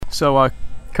So,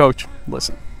 Coach,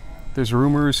 listen, there's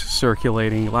rumors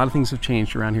circulating. A lot of things have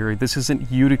changed around here. This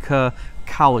isn't Utica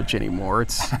College anymore.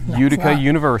 It's Utica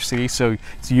University, so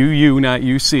it's UU, not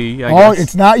UC. I guess.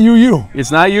 It's not UU.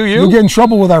 It's not UU? You'll get in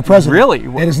trouble with our president. Really?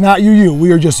 It is not UU.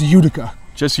 We are just Utica.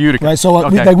 Just Utica. Right, so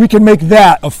okay. we can make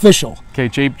that official. Okay,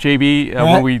 JB, right?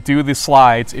 When we do the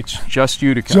slides, it's just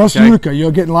Utica. Just okay? Utica.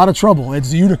 You'll get in a lot of trouble.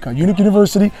 It's Utica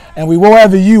University, and we will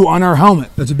have the U on our helmet.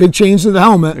 That's a big change to the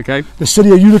helmet. Okay. The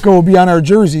city of Utica will be on our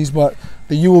jerseys, but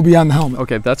the U will be on the helmet.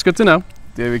 Okay, that's good to know.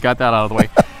 We got that out of the way.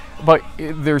 But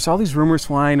there's all these rumors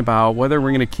flying about whether we're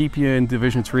going to keep you in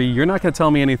Division III. You're not going to tell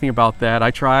me anything about that.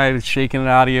 I tried shaking it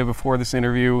out of you before this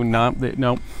interview.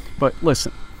 No. But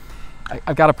listen,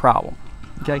 I've got a problem,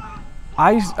 okay?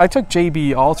 I took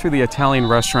JB all through the Italian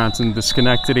restaurants in the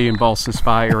Schenectady and Ballston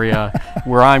Spa area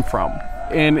where I'm from.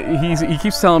 And he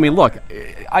keeps telling me, look,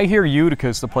 I hear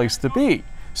Utica's the place to be.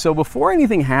 So before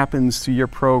anything happens to your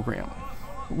program,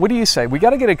 what do you say? We got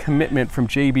to get a commitment from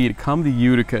JB to come to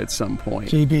Utica at some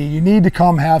point. JB, you need to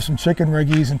come have some chicken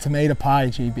riggies and tomato pie,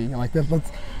 JB. Like that.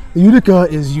 Utica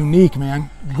is unique, man.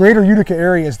 The greater Utica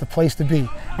area is the place to be.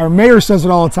 Our mayor says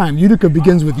it all the time. Utica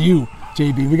begins with you,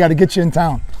 JB. We got to get you in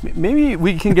town. Maybe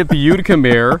we can get the Utica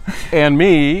mayor and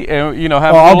me, have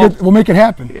we'll make it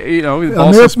happen.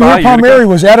 Mayor Palmieri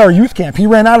was at our youth camp. He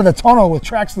ran out of the tunnel with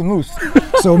Tracks the Moose.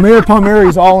 So Mayor Palmieri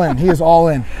is all in. He is all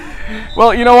in.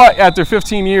 Well, you know what? After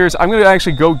 15 years, I'm going to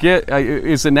actually go get,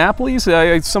 is the Napoli's,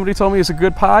 somebody told me is a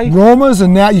good pie? Roma's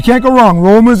and you can't go wrong.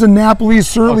 Roma's and Napoli's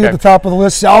certainly at the top of the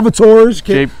list. Salvatore's.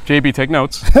 JB, take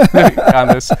notes on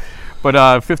this.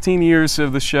 But 15 years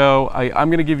of the show, I'm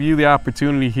going to give you the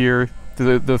opportunity here,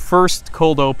 the first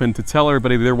cold open, to tell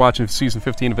everybody they're watching season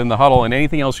 15 of In the Huddle and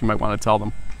anything else you might want to tell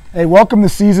them. Hey, welcome to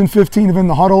season 15 of In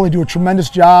the Huddle. They do a tremendous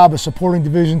job of supporting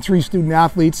Division III student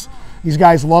athletes. These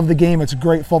guys love the game. It's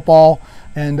great football.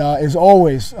 And as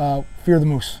always, fear the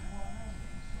Moose.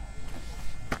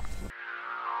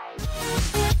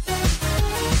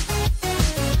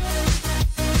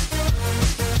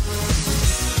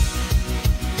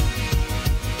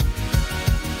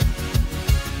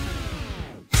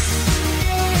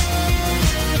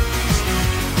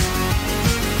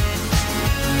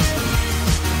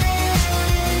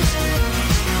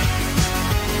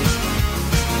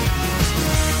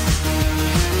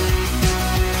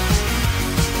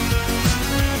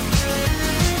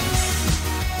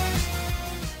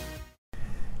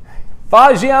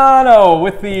 Faggiano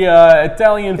with the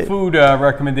Italian food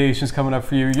recommendations coming up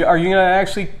for you. Are you going to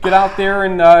actually get out there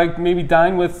and maybe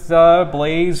dine with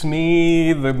Blaise,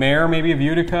 me, the mayor, maybe of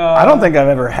Utica? I don't think I've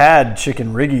ever had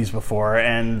chicken riggies before,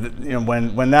 and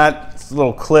when that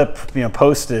little clip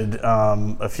posted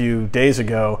a few days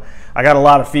ago, I got a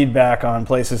lot of feedback on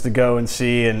places to go and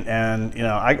see, and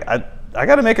I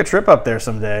got to make a trip up there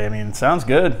someday. I mean, it sounds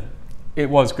good. It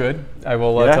was good. I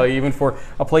will tell you, even for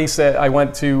a place that I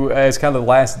went to as kind of the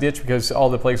last ditch because all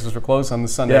the places were closed on the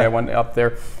Sunday I went up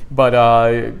there. But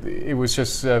it was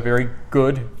just a very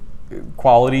good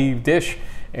quality dish.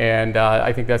 And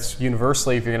I think that's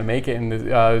universally, if you're going to make it in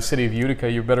the city of Utica,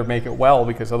 you better make it well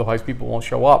because otherwise people won't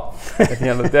show up at the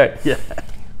end of the day. Yeah.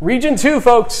 Region 2,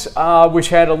 folks, which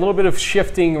had a little bit of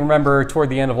shifting, remember, toward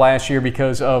the end of last year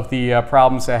because of the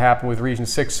problems that happened with Region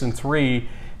 6 and 3.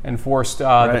 And forced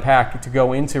the Pack to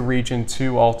go into Region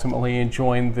 2 ultimately and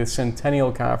join the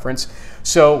Centennial Conference.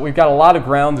 So we've got a lot of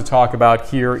ground to talk about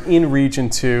here in Region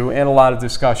 2 and a lot of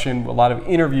discussion, a lot of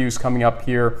interviews coming up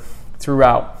here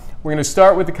throughout. We're going to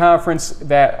start with the conference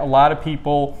that a lot of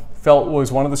people felt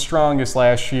was one of the strongest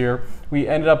last year. We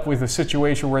ended up with a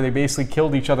situation where they basically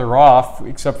killed each other off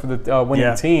except for the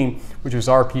winning team, which was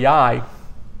RPI.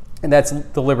 And that's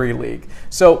the Liberty League.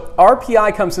 So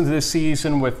RPI comes into this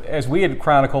season with, as we had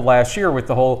chronicled last year, with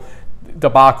the whole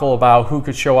debacle about who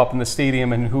could show up in the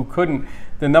stadium and who couldn't.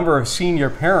 The number of senior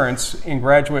parents and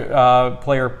graduate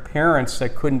player parents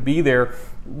that couldn't be there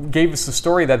gave us the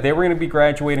story that they were going to be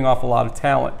graduating off a lot of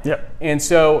talent. Yep. And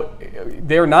so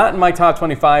they're not in my top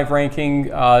 25 ranking.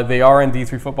 They are in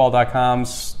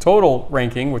D3Football.com's total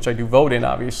ranking, which I do vote in,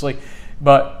 obviously.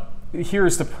 But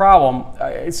here's the problem.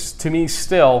 It's, to me,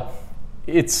 still,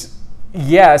 it's,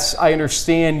 yes, I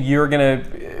understand you're going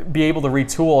to be able to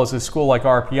retool as a school like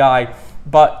RPI,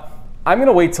 but I'm going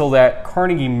to wait till that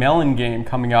Carnegie Mellon game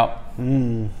coming up.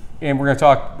 And we're going to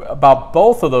talk about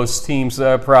both of those teams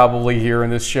probably here in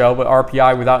this show, but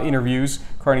RPI without interviews.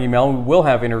 Carnegie Mellon, we will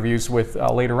have interviews with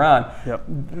later on. Yep.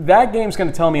 That game's going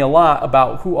to tell me a lot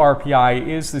about who RPI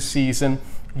is this season.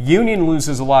 Union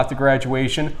loses a lot to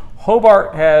graduation.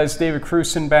 Hobart has David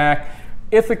Cruson back.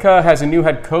 Ithaca has a new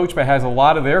head coach, but has a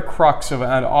lot of their crux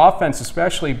on offense,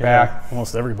 especially back.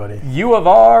 Almost everybody. U of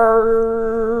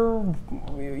R,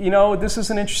 this is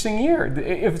an interesting year.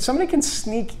 If somebody can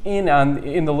sneak in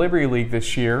the Liberty League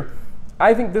this year,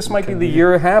 I think this might be the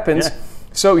year it happens. Yeah.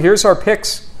 So here's our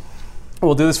picks.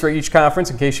 We'll do this for each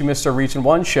conference in case you missed our Region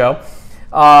 1 show.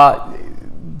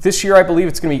 This year, I believe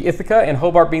it's going to be Ithaca and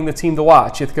Hobart being the team to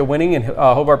watch. Ithaca winning and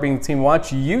Hobart being the team to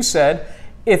watch. You said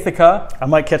Ithaca. I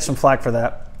might catch some flack for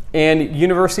that. And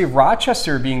University of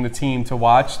Rochester being the team to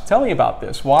watch. Tell me about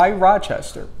this. Why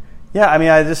Rochester? Yeah, I mean,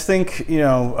 I just think,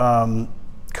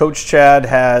 Coach Chad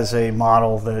has a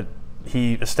model that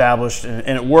he established,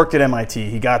 and it worked at MIT.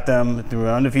 He got them through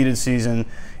an undefeated season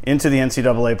into the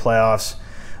NCAA playoffs.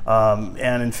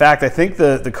 And in fact, I think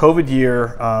the COVID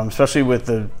year, especially with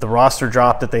the roster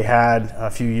drop that they had a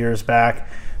few years back,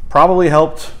 probably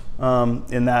helped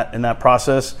in that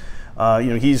process.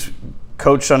 He's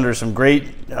coached under some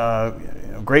great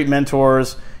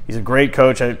mentors. He's a great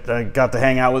coach. I got to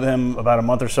hang out with him about a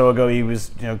month or so ago. He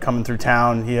was coming through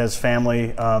town. He has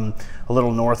family a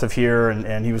little north of here,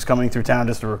 and he was coming through town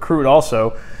just to recruit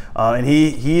also. And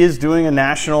he is doing a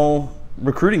national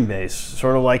recruiting base,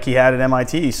 sort of like he had at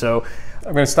MIT. So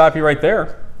I'm going to stop you right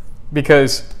there,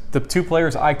 because the two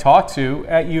players I talked to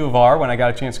at U of R when I got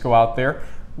a chance to go out there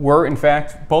were, in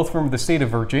fact, both from the state of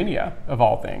Virginia, of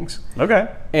all things. Okay.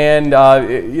 And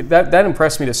that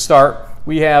impressed me to start.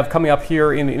 We have coming up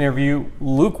here in the interview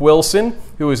Luke Wilson,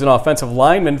 who is an offensive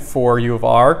lineman for U of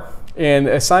R,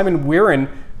 and Simon Weeren,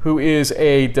 who is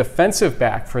a defensive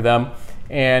back for them.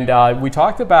 And we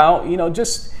talked about,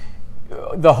 just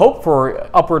the hope for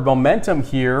upward momentum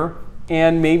here,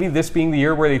 and maybe this being the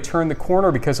year where they turn the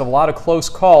corner because of a lot of close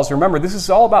calls. Remember, this is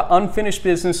all about unfinished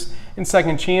business and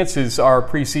second chances. Our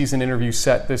preseason interview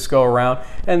set this go around,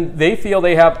 and they feel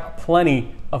they have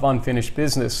plenty of unfinished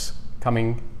business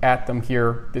coming at them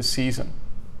here this season.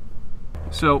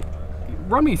 So,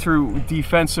 run me through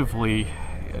defensively,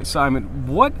 Simon.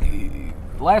 What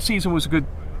last season was a good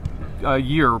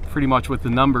year, pretty much with the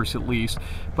numbers at least,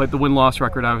 but the win-loss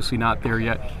record obviously not there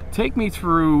yet. Take me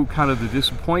through kind of the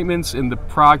disappointments and the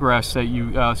progress that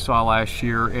you saw last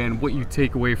year, and what you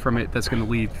take away from it that's going to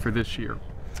lead for this year.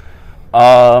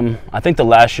 I think the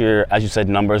last year, as you said,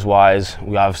 numbers-wise,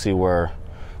 we obviously were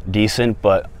decent,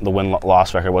 but the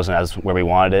win-loss record wasn't as where we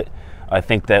wanted it. I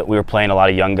think that we were playing a lot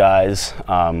of young guys who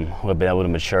have been able to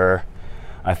mature.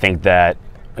 I think that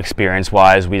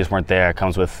experience-wise, we just weren't there. It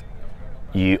comes with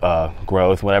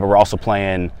growth, whatever. We're also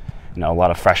playing, a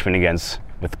lot of freshmen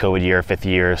with COVID year, fifth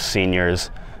year, seniors.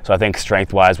 So I think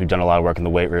strength-wise, we've done a lot of work in the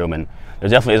weight room, and there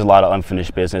definitely is a lot of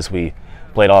unfinished business. We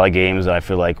played a lot of games that I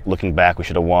feel like, looking back, we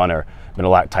should have won or been a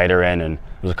lot tighter in, and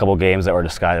there's a couple games that were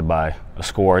decided by a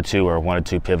score or two or one or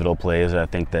two pivotal plays. I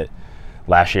think that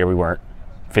last year we weren't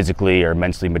physically or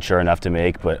mentally mature enough to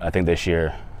make, but I think this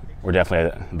year we're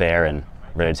definitely there and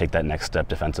ready to take that next step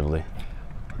defensively.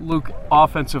 Luke,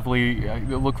 offensively, it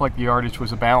looked like the yardage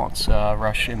was a balance,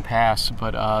 rush and pass,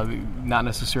 but not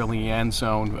necessarily end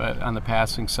zone on the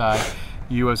passing side.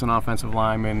 You as an offensive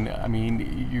lineman, I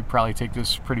mean, you probably take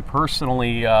this pretty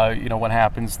personally, what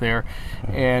happens there.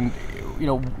 And,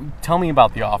 tell me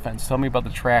about the offense. Tell me about the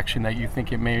traction that you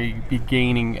think it may be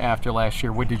gaining after last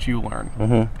year. What did you learn?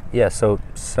 Mm-hmm. Yeah, so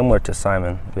similar to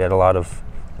Simon, we had a lot of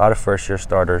first-year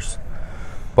starters,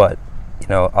 but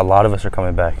a lot of us are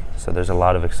coming back, so there's a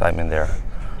lot of excitement there.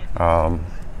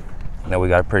 We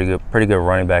got a pretty good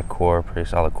running back core, pretty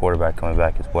solid quarterback coming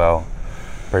back as well.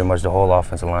 Pretty much the whole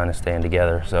offensive line is staying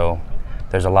together, so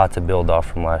there's a lot to build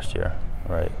off from last year,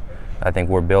 right? I think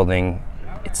we're building.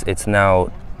 It's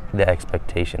now the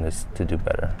expectation is to do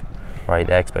better, right?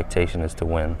 The expectation is to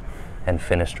win and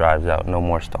finish drives out. No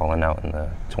more stalling out in the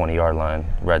 20-yard line,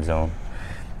 red zone,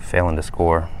 failing to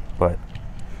score, but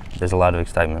there's a lot of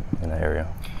excitement in that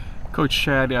area. Coach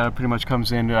Chad pretty much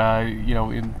comes in,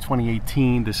 in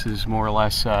 2018. This is more or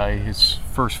less his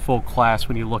first full class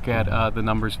when you look at the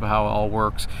numbers of how it all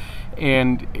works.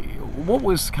 And what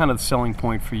was kind of the selling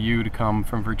point for you to come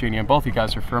from Virginia? And both of you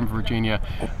guys are from Virginia.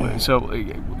 So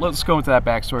let's go into that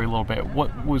backstory a little bit.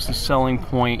 What was the selling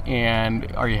point,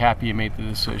 and are you happy you made the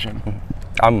decision?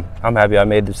 I'm happy I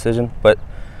made the decision, but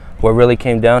what really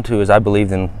came down to is I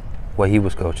believed in what he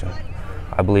was coaching.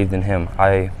 I believed in him.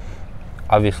 I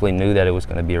obviously knew that it was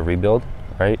going to be a rebuild,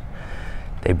 right?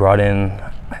 They brought in,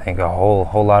 I think, a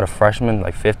whole lot of freshmen,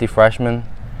 like 50 freshmen.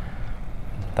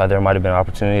 Thought there might have been an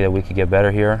opportunity that we could get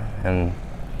better here, and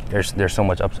there's so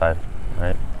much upside,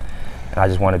 right? And I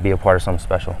just want to be a part of something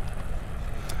special.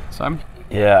 Simon?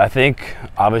 Yeah, I think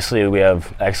obviously we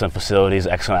have excellent facilities,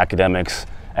 excellent academics,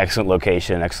 excellent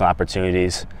location, excellent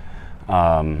opportunities.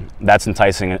 that's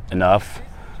enticing enough.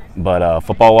 But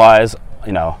football-wise,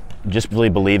 you know, just really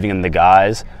believing in the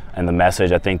guys and the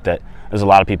message. I think that there's a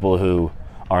lot of people who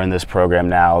are in this program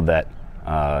now that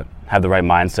have the right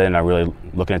mindset and are really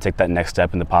looking to take that next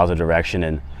step in the positive direction.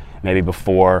 And maybe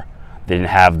before they didn't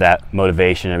have that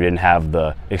motivation, or didn't have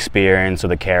the experience or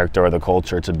the character or the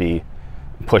culture to be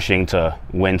pushing to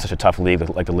win such a tough league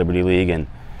like the Liberty League. And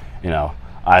you know,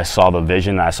 I saw the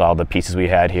vision, I saw the pieces we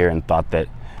had here, and thought that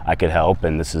I could help.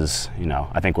 And this is, you know,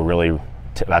 I think we're really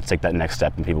about to take that next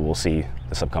step, and people will see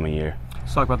this upcoming year.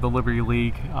 Let's talk about the Liberty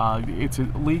League. It's a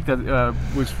league that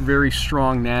was very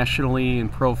strong nationally in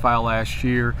profile last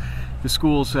year. The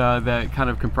schools that kind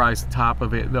of comprise the top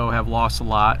of it, though, have lost a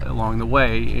lot along the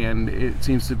way, and it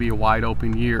seems to be a wide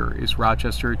open year. Is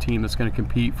Rochester a team that's going to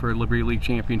compete for a Liberty League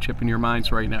championship in your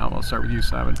minds right now? I'll start with you,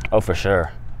 Simon. Oh, for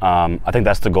sure. I think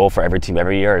that's the goal for every team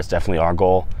every year. It's definitely our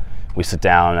goal. We sit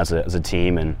down as a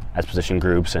team and as position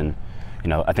groups, and you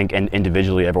know, I think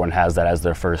individually everyone has that as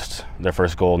their first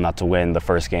goal, not to win the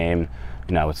first game.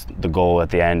 You know, it's the goal at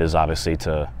the end is obviously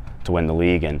to win the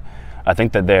league. And I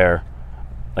think that they're,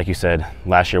 like you said,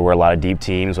 last year we're a lot of deep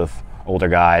teams with older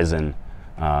guys, and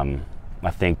I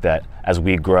think that as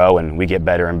we grow and we get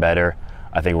better and better,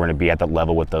 I think we're going to be at that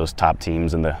level with those top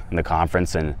teams in the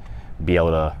conference and be able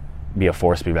to be a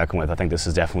force to be reckoned with. I think this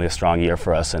is definitely a strong year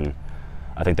for us, and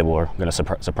I think that we're going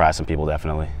to surprise some people,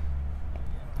 definitely.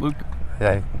 Luke?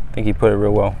 Yeah, I think he put it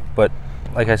real well. But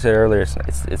like I said earlier,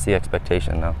 it's the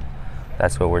expectation now.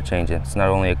 That's what we're changing. It's not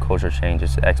only a culture change,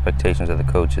 it's the expectations of the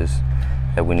coaches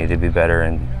that we need to be better,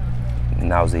 and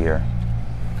now's the year.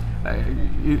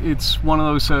 It's one of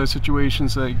those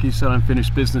situations that, like you said,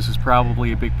 unfinished business is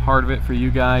probably a big part of it for you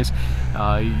guys.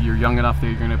 You're young enough that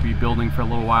you're going to be building for a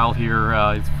little while here,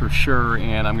 for sure,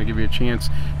 and I'm going to give you a chance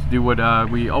to do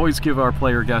what we always give our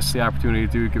player guests the opportunity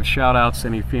to do, give shout-outs to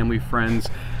any family, friends,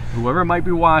 whoever might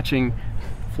be watching.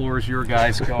 The floor is your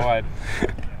guys. Go ahead.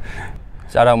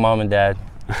 Shout out Mom and Dad.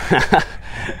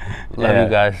 Love you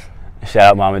guys. Shout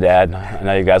out Mom and Dad. I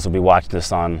know you guys will be watching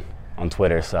this on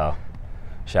Twitter, so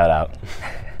shout out.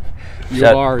 You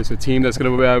are a team that's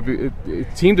going to be a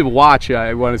team to watch,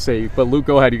 I want to say. But Luke,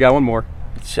 go ahead. You got one more.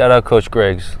 Shout out Coach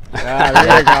Griggs.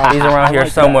 There you go. He's around here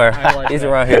somewhere. He's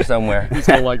around here somewhere. He's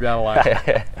going to like that a lot.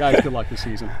 Guys, good luck this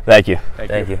season. Thank you.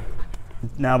 Thank you.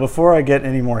 Now, before I get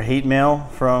any more hate mail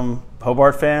from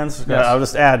Hobart fans, yes, I'll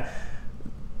just add,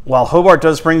 while Hobart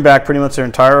does bring back pretty much their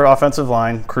entire offensive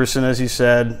line, Cruson, as you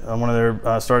said, one of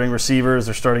their starting receivers,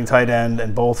 their starting tight end,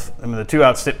 and both, I mean, the two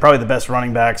probably the best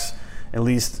running backs, at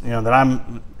least, you know, that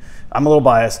I'm a little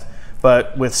biased.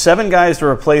 But with 7 guys to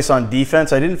replace on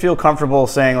defense, I didn't feel comfortable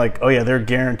saying, like, oh, yeah, they're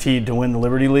guaranteed to win the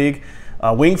Liberty League.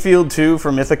 Wingfield, too,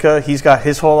 from Ithaca, he's got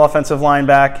his whole offensive line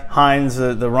back. Hines,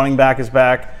 the running back, is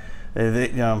back. You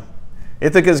know,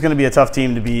 Ithaca is going to be a tough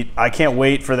team to beat. I can't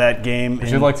wait for that game. Would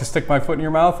you like to stick my foot in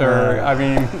your mouth, or I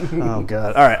mean? Oh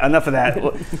God! All right, enough of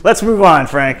that. Let's move on,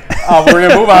 Frank. We're going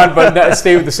to move on, but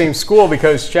stay with the same school,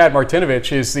 because Chad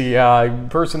Martinovich is the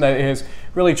person that has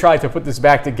really tried to put this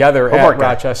back together Hobart at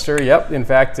Rochester. Guy. Yep. In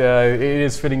fact, it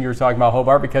is fitting you're talking about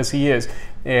Hobart, because he is.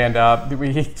 And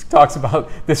he talks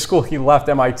about this school he left,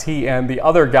 MIT, and the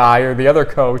other guy, or the other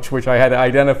coach, which I had to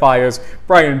identify as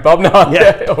Brian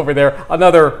Bubnock over there,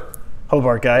 another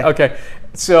Hobart guy. Okay,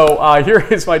 so here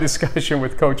is my discussion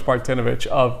with Coach Martinovich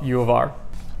of U of R.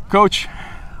 Coach,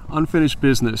 unfinished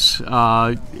business.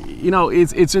 You know,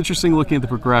 it's interesting looking at the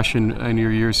progression in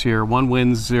your years here. 1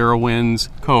 win, 0 wins,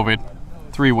 COVID,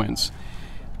 3 wins.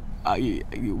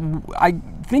 I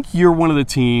think you're one of the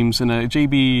teams, and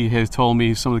JB has told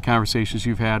me some of the conversations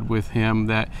you've had with him,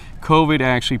 that COVID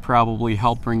actually probably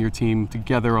helped bring your team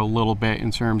together a little bit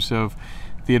in terms of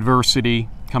the adversity,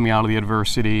 coming out of the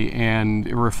adversity, and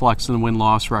it reflects in the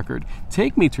win-loss record.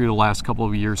 Take me through the last couple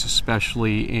of years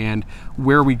especially, and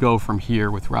where we go from here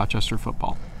with Rochester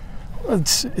football.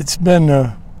 It's been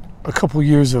a couple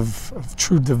years of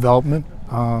true development.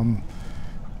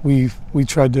 We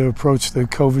tried to approach the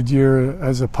COVID year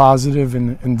as a positive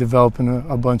and developing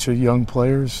a bunch of young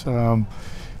players. You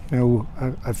know,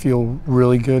 I feel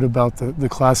really good about the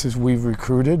classes we've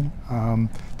recruited.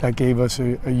 That gave us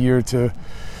a year to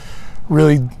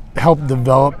really help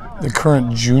develop the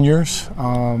current juniors.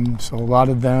 So a lot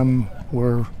of them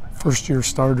were first-year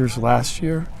starters last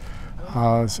year.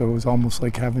 So it was almost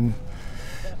like having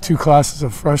 2 classes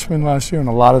of freshmen last year, and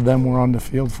a lot of them were on the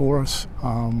field for us.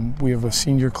 We have a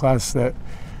senior class that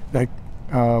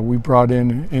we brought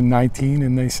in 19,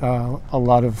 and they saw a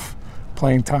lot of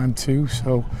playing time too.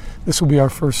 So this will be our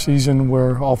first season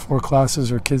where all 4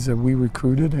 classes are kids that we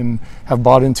recruited and have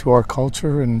bought into our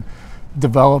culture and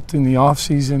developed in the off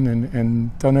season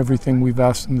and done everything we've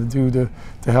asked them to do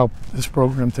to help this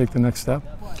program take the next step.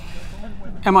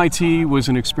 MIT was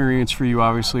an experience for you,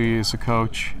 obviously, as a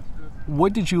coach.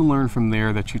 What did you learn from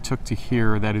there that you took to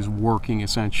here that is working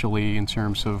essentially in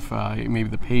terms of maybe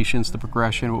the patience, the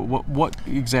progression? What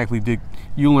exactly did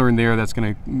you learn there that's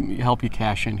going to help you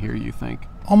cash in here, you think?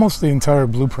 Almost the entire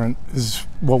blueprint is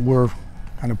what we're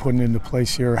kind of putting into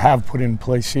place here, have put in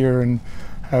place here, and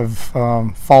have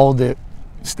followed it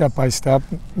step by step,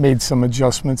 made some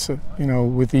adjustments,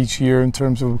 with each year in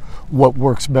terms of what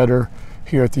works better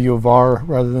here at the U of R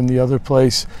rather than the other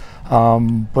place.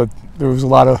 But there was a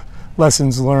lot of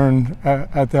lessons learned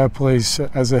at that place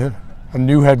as a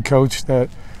new head coach that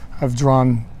I've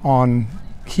drawn on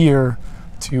here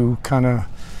to kind of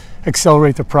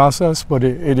accelerate the process. But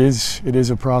it is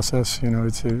a process.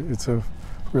 It's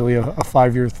really a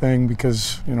 5-year thing,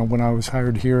 because when I was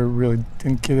hired here, I really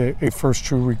didn't get a first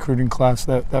true recruiting class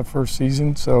that first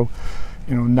season. So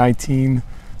 19,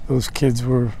 those kids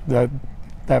were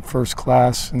that first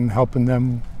class, and helping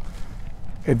them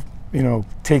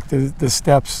take the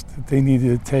steps that they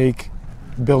needed to take,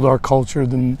 build our culture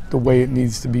the way it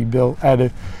needs to be built at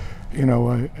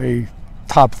a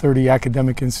top 30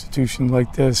 academic institution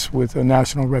like this with a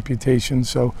national reputation.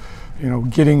 So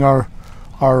getting our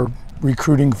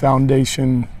recruiting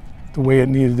foundation the way it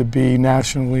needed to be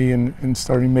nationally, and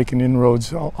starting making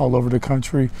inroads all over the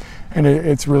country, and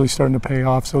it's really starting to pay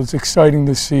off. So it's exciting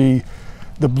to see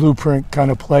the blueprint kind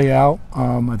of play out.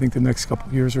 I think the next couple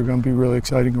of years are going to be really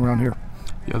exciting around here.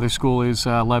 The other school is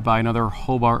led by another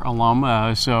Hobart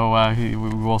alum, so we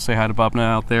will say hi to Bubna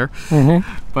out there. Mm-hmm.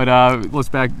 But let's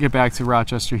get back to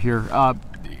Rochester here.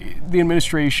 The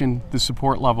administration, the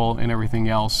support level, and everything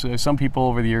else. Some people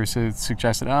over the years have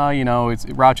suggested,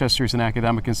 Rochester's an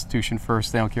academic institution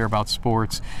first, they don't care about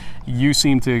sports. You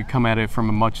seem to come at it from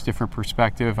a much different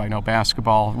perspective. I know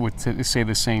basketball would say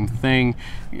the same thing.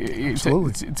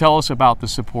 Absolutely. Tell us about the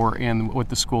support and what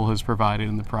the school has provided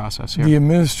in the process here. The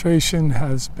administration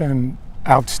has been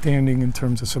outstanding in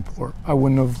terms of support. I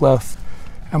wouldn't have left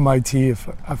MIT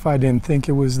if I didn't think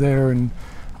it was there, and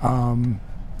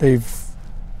they've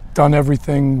done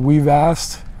everything we've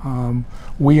asked.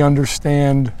 We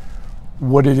understand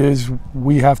what it is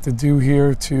we have to do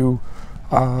here to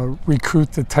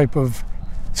recruit the type of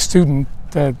student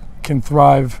that can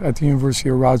thrive at the University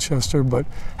of Rochester, but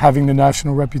having the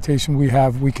national reputation we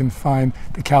have, we can find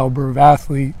the caliber of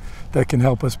athlete that can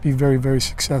help us be very, very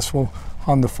successful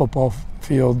on the football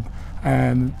field,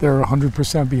 and they're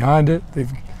 100% behind it.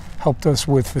 They've helped us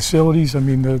with facilities. I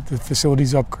mean, the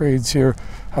facilities upgrades here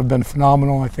have been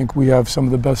phenomenal. I think we have some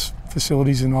of the best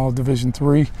facilities in all of Division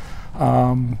III.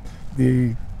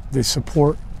 The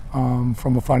support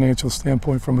from a financial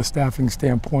standpoint, from a staffing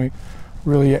standpoint,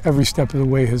 really every step of the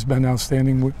way has been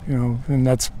outstanding, and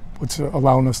that's what's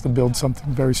allowing us to build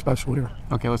something very special here.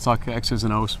 Okay, let's talk X's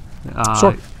and O's.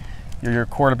 Sure. You're your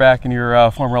quarterback in your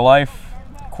former life.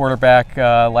 Quarterback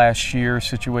last year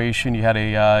situation, you had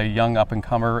a young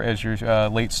up-and-comer as your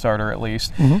late starter at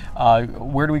least.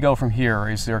 Mm-hmm. Where do we go from here?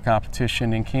 Is there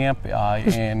competition in camp?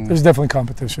 There's definitely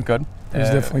competition. Good.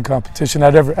 There's definitely competition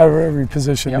at every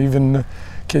position. Yep. Even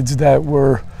kids that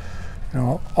were,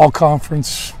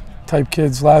 all-conference type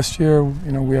kids last year.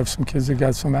 We have some kids that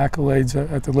got some accolades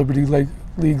at the Liberty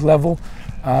League level.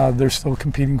 They're still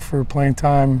competing for playing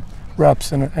time,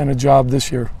 reps, and a job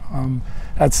this year.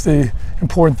 That's the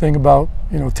important thing about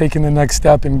taking the next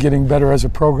step and getting better as a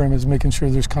program, is making sure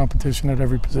there's competition at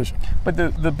every position. But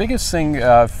the biggest thing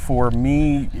for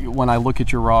me when I look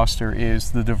at your roster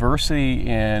is the diversity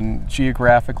in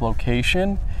geographic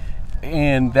location,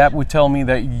 and that would tell me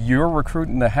that you're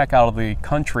recruiting the heck out of the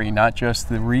country, not just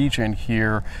the region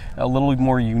here. A little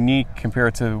more unique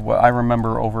compared to what I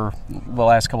remember over the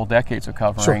last couple decades of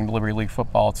covering Liberty League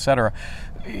football, etc.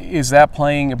 Is that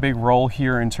playing a big role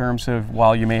here in terms of,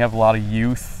 while you may have a lot of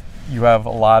youth, you have a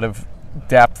lot of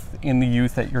depth in the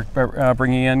youth that you're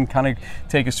bringing in? Kind of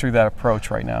take us through that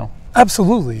approach right now.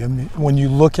 Absolutely. I mean, when you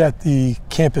look at the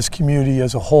campus community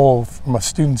as a whole, from a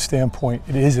student standpoint,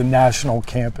 it is a national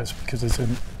campus because it's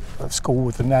a school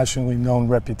with a nationally known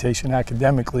reputation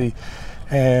academically.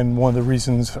 And one of the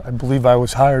reasons I believe I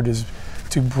was hired is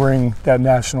to bring that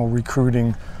national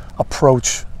recruiting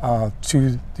approach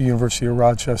to the University of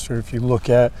Rochester. If you look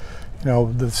at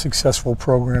the successful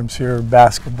programs here,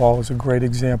 basketball is a great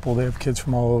example. They have kids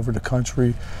from all over the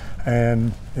country,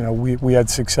 and we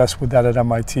had success with that at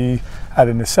MIT at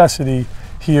a necessity.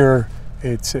 Here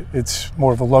it's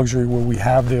more of a luxury where we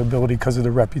have the ability, because of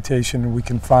the reputation, and we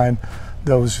can find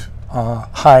those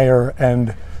higher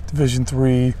end Division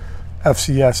III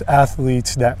FCS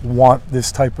athletes that want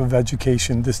this type of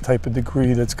education, this type of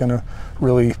degree that's going to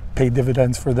really pay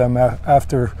dividends for them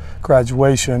after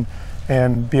graduation,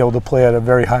 and be able to play at a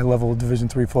very high level of Division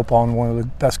III football in one of the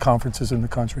best conferences in the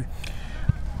country.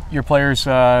 Your players,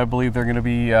 I believe they're going to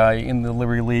be in the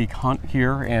Liberty League hunt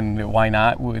here, and why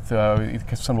not, with some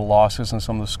of the losses in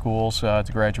some of the schools to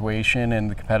graduation and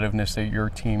the competitiveness that your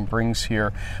team brings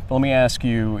here. But let me ask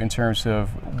you, in terms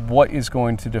of what is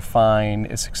going to define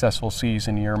a successful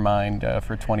season in your mind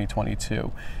for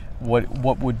 2022?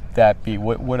 What would that be?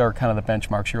 What are kind of the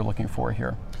benchmarks you're looking for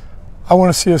here? I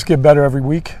want to see us get better every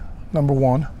week, number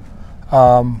one.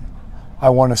 I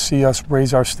want to see us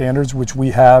raise our standards, which we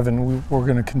have, and we're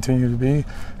going to continue to be,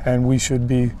 and we should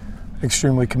be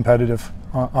extremely competitive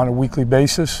on a weekly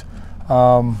basis.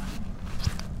 A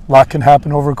lot can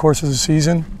happen over the course of the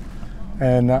season,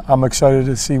 and I'm excited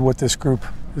to see what this group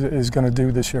is going to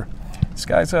do this year. These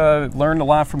guys learned a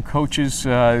lot from coaches,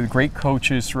 great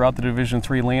coaches throughout the Division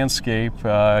III landscape.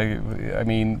 I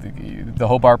mean, the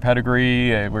Hobart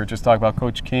pedigree. We were just talking about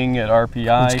Coach King at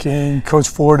RPI. Coach King, Coach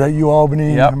Ford at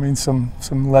UAlbany. Yep. I mean, some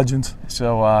legends.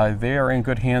 So they are in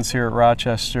good hands here at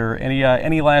Rochester.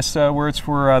 Any last words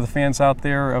for the fans out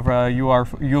there of U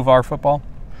of R football?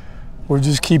 We're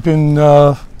just keeping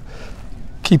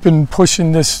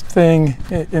pushing this thing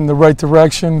in the right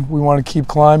direction. We want to keep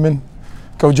climbing.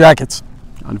 Go Jackets.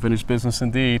 Unfinished business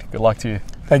indeed. Good luck to you.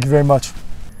 Thank you very much.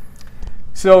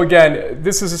 So again,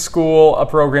 this is a school, a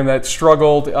program that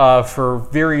struggled for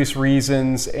various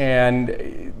reasons,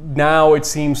 and now it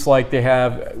seems like they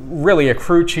have really a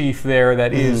crew chief there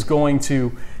that is going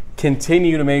to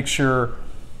continue to make sure,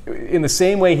 in the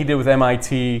same way he did with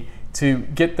MIT, to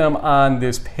get them on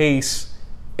this pace.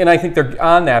 And I think they're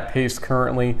on that pace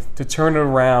currently to turn it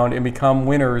around and become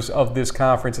winners of this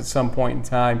conference at some point in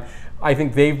time. I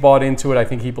think they've bought into it. I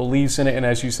think he believes in it. And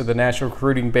as you said, the national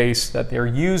recruiting base that they're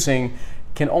using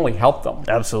can only help them.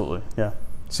 Absolutely, yeah.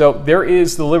 So there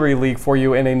is the Liberty League for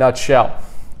you in a nutshell.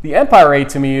 The Empire 8,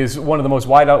 to me, is one of the most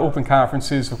wide open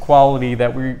conferences of quality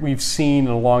that we've seen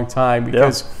in a long time,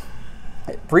 because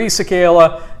Blaise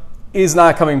Faggiano is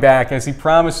not coming back, as he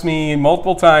promised me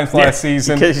multiple times last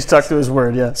season. In case he's stuck to his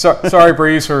word, yeah. Sorry,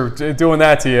 Blaise, for doing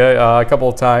that to you a couple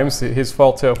of times. His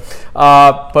fault, too.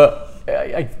 But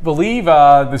I believe the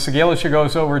Faggiano show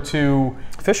goes over to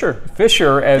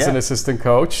Fisher as an assistant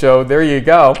coach. So there you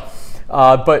go.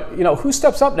 But, you know, who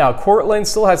steps up now? Cortland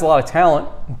still has a lot of talent,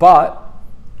 but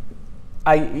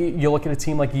you look at a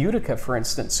team like Utica, for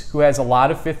instance, who has a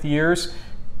lot of fifth years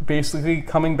basically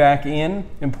coming back in,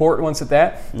 important ones at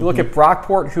that. You look at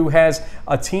Brockport, who has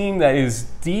a team that is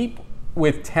deep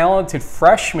with talented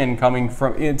freshmen coming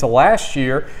into last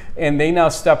year, and they now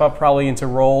step up probably into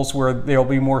roles where there'll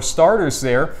be more starters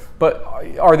there. But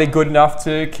are they good enough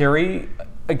to carry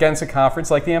against a conference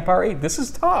like the Empire 8? This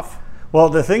is tough. Well,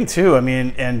 the thing too, I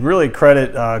mean, and really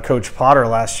credit Coach Potter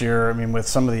last year. I mean, with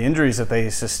some of the injuries that they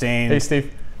sustained. Hey,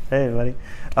 Steve. Hey, buddy.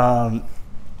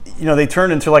 You know, they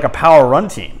turned into like a power run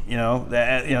team. You know,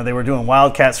 they were doing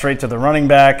wildcat straight to the running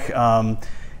back,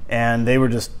 and they were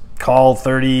just called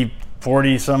 30,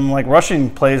 40 some like rushing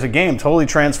plays a game. Totally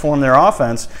transformed their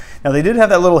offense. Now they did have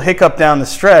that little hiccup down the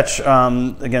stretch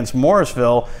against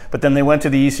Morrisville, but then they went to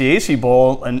the ECAC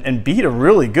Bowl and beat a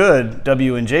really good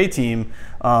W&J team.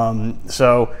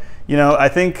 So, you know, I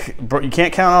think you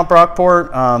can't count out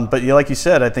Brockport, but like you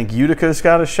said, I think Utica's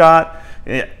got a shot.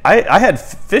 I had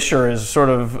Fisher as sort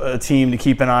of a team to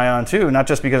keep an eye on too, not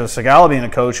just because of Faggiano being a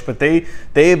coach, but they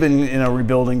have been in a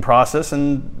rebuilding process,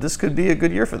 and this could be a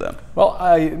good year for them. Well,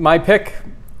 my pick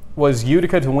was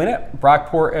Utica to win it,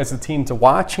 Brockport as the team to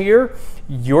watch here.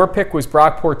 Your pick was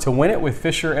Brockport to win it with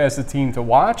Fisher as the team to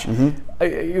watch.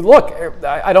 Look,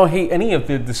 I don't hate any of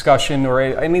the discussion or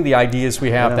any of the ideas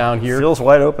we have down here. It feels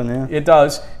wide open, yeah. It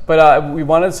does. But we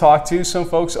wanted to talk to some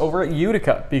folks over at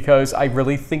Utica, because I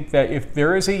really think that if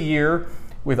there is a year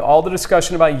with all the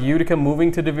discussion about Utica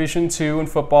moving to Division II in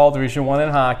football, Division I in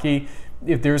hockey,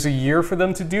 if there's a year for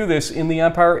them to do this in the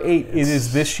Empire 8, it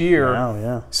is this year. Wow,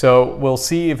 yeah. So we'll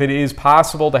see if it is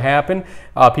possible to happen.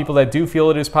 People that do feel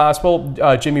it is possible,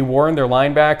 Jimmie Warren, their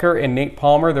linebacker, and Nate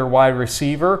Palmer, their wide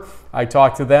receiver. I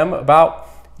talked to them about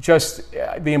just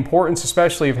the importance,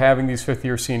 especially of having these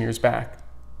fifth-year seniors back.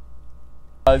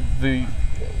 The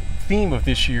theme of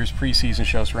this year's preseason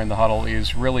shows for In the Huddle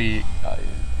is really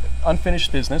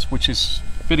unfinished business, which is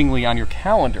fittingly on your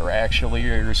calendar, actually,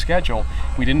 or your schedule.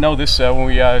 We didn't know this when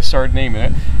we started naming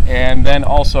it. And then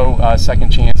also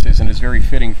second chances, and it's very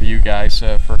fitting for you guys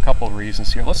for a couple of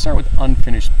reasons here. Let's start with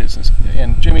unfinished business.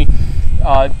 And Jimmie,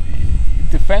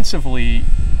 defensively,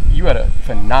 you had a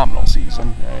phenomenal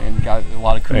season and got a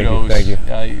lot of kudos Thank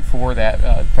you. For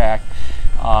that fact.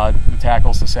 The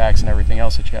tackles, the sacks, and everything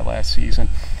else that you had last season.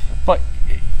 But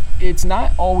it's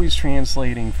not always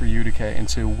translating for Utica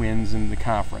into wins in the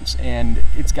conference, and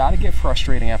it's got to get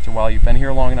frustrating after a while. You've been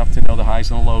here long enough to know the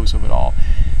highs and the lows of it all.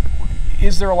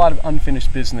 Is there a lot of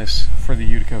unfinished business for the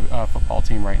Utica football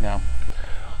team right now?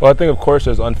 Well, I think, of course,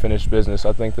 there's unfinished business.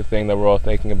 I think the thing that we're all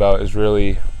thinking about is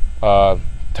really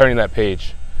turning that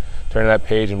page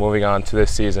and moving on to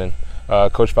this season.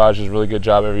 Coach Faggiano does a really good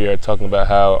job every year at talking about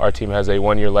how our team has a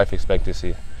 1-year life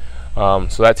expectancy. So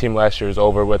that team last year is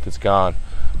over with, it's gone.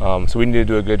 So we need to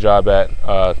do a good job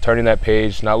at turning that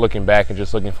page, not looking back and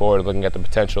just looking forward, looking at the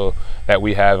potential that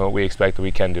we have and what we expect that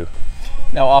we can do.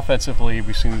 Now, offensively,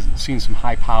 we've seen some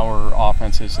high-power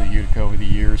offenses at Utica over the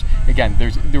years. Again,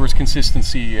 there was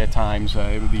consistency at times.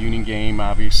 The Union game,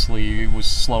 obviously, was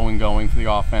slow in going for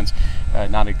the offense.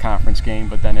 Not a conference game,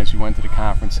 but then as you went to the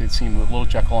conference, it seemed a little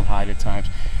Jekyll and Hyde at times.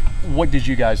 What did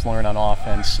you guys learn on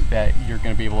offense that you're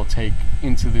going to be able to take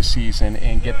into this season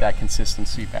and get that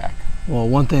consistency back? Well,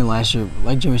 one thing last year,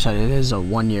 like Jimmy said, it is a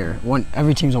 1 year.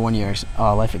 Every team's a 1 year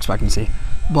life expectancy,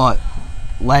 but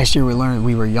last year we learned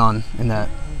we were young and that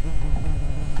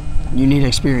you need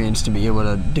experience to be able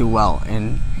to do well.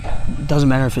 And it doesn't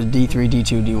matter if it's D3,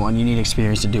 D2, D1, you need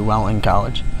experience to do well in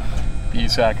college.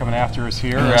 He's coming after us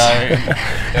here. You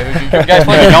guys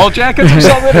play the Yellow Jackets or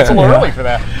something? It's a little early for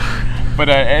that. But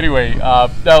anyway,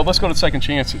 now let's go to second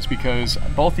chances, because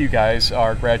both of you guys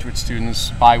are graduate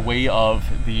students by way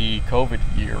of the COVID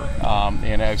year.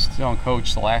 And I was telling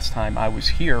Coach, the last time I was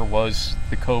here was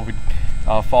the COVID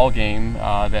fall game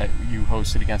that you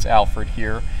hosted against Alfred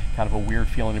here. Kind of a weird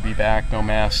feeling to be back, no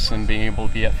masks, and being able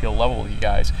to be at field level with you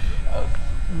guys.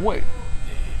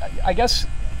 I guess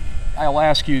I'll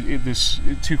ask you this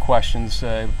two questions,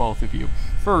 both of you.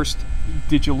 First,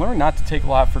 did you learn not to take a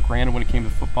lot for granted when it came to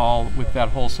football with that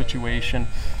whole situation?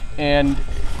 And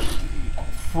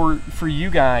for you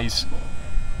guys,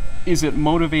 is it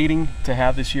motivating to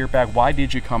have this year back? Why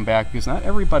did you come back? Because not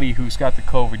everybody who's got the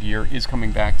COVID year is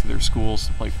coming back to their schools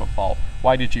to play football.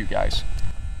 Why did you guys?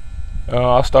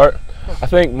 I'll start. I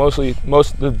think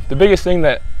the biggest thing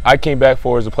that I came back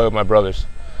for is to play with my brothers.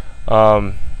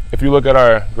 If you look at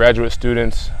our graduate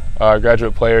students, our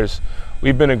graduate players,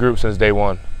 we've been a group since day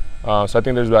one. So I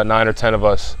think there's about 9 or 10 of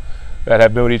us that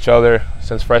have been with each other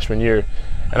since freshman year.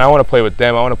 And I want to play with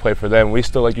them. I want to play for them. We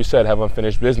still, like you said, have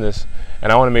unfinished business,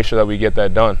 and I want to make sure that we get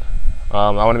that done. I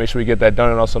want to make sure we get that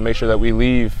done, and also make sure that we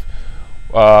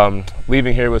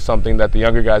leaving here with something that the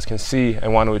younger guys can see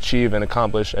and want to achieve and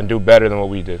accomplish and do better than what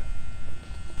we did.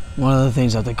 One of the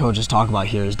things that the coaches talk about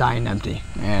here is dying empty,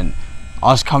 and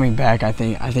us coming back, I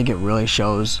think it really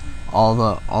shows all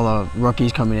the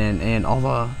rookies coming in and all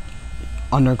the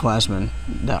underclassmen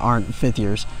that aren't fifth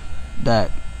years,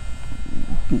 that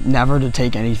never to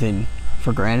take anything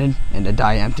for granted and to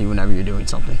die empty whenever you're doing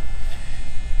something.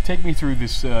 Take me through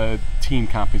this team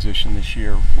composition this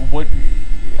year. What,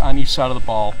 on each side of the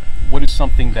ball, what is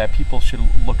something that people should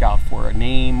look out for? A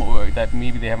name or that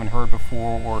maybe they haven't heard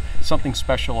before, or something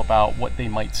special about what they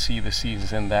might see this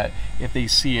season that if they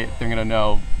see it, they're going to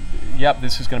know, yep,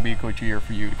 this is going to be a good year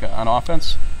for Utica. On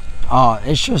offense?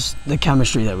 It's just the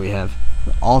chemistry that we have.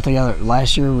 All together,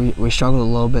 last year we struggled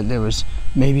a little bit. There was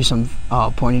maybe some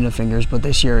pointing of fingers, but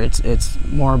this year it's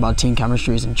more about team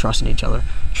chemistries and trusting each other.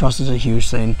 Trust is a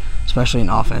huge thing, especially in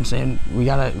offense, and we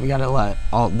gotta let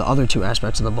all the other two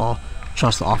aspects of the ball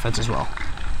trust the offense as well.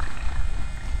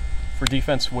 For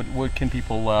defense, what can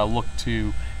people look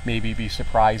to maybe be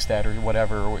surprised at, or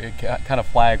whatever, or kind of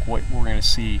flag what we're going to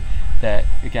see? That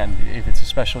again, if it's a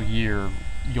special year,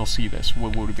 you'll see this.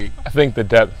 What would it be? I think the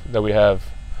depth that we have.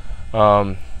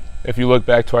 If you look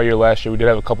back to our year last year, we did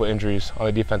have a couple injuries on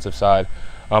the defensive side,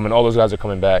 and all those guys are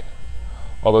coming back.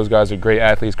 All those guys are great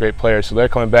athletes, great players, so they're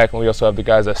coming back, and we also have the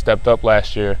guys that stepped up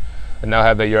last year and now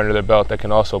have that year under their belt that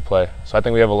can also play. So I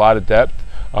think we have a lot of depth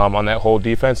on that whole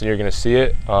defense, and you're going to see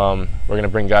it. We're going to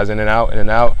bring guys in and out,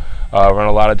 run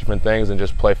a lot of different things, and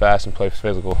just play fast and play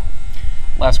physical.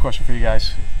 Last question for you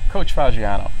guys. Coach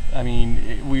Faggiano, I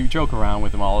mean, we joke around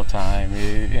with him all the time,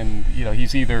 and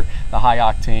he's either the high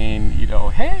octane,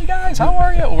 hey guys, how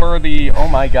are you, or the oh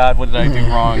my God, what did I do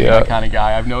wrong, that kind of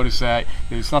guy. I've noticed that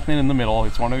there's nothing in the middle.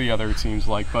 It's one or the other, it seems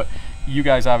like. But you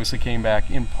guys obviously came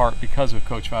back in part because of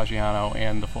Coach Faggiano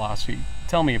and the philosophy.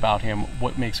 Tell me about him.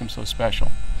 What makes him so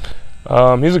special?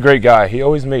 He's a great guy. He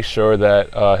always makes sure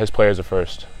that his players are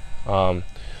first. No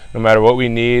matter what we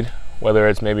need, whether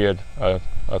it's maybe a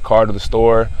car to the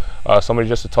store, somebody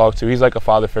just to talk to. He's like a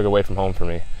father figure away from home for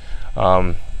me.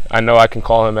 I know I can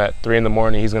call him at 3 in the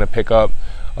morning. He's going to pick up.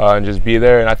 and just be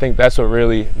there. And I think that's what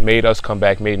really made us come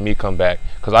back, made me come back,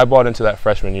 because I bought into that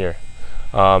freshman year.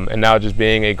 And now just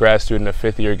being a grad student, a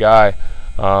fifth-year guy,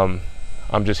 I'm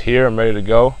just here, I'm ready to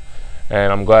go,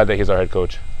 and I'm glad that he's our head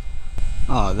coach.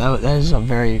 Oh, that is a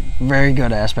very, very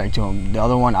good aspect to him. The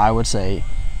other one I would say,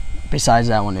 besides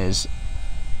that one, is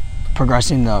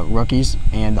progressing the rookies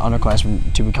and the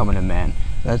underclassmen to becoming a man.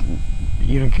 That's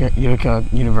Utica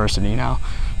University now.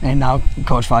 And now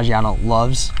Coach Faggiano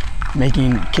loves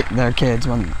making their kids,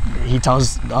 when he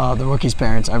tells the rookies'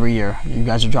 parents every year, you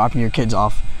guys are dropping your kids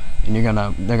off and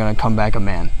they're gonna come back a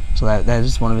man. So that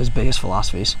is one of his biggest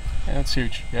philosophies. Yeah, that's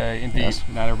huge. Yeah, indeed. Yes.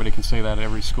 Not everybody can say that at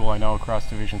every school I know across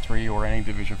Division III or any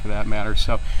division for that matter.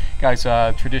 So, guys,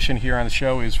 tradition here on the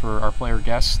show is for our player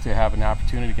guests to have an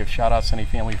opportunity to give shout-outs to any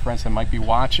family and friends that might be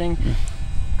watching.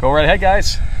 Go right ahead,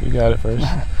 guys. You got it first.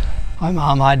 Hi,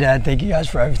 Mom. Hi, Dad. Thank you guys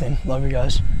for everything. Love you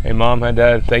guys. Hey, Mom. Hi,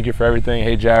 Dad. Thank you for everything.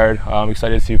 Hey, Jared. I'm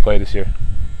excited to see you play this year.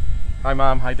 Hi,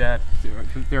 Mom. Hi, Dad.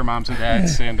 Their moms and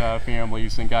dads and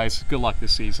families. And, guys, good luck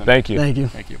this season. Thank you. Thank you.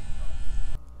 Thank you.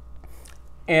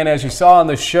 And as you saw on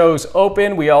the show's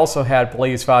open, we also had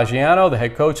Blaise Faggiano, the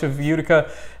head coach of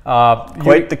Utica.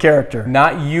 Quite the character.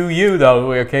 Not UU,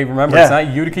 though. Okay, remember, Yeah. It's not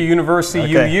Utica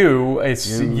University UU.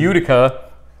 It's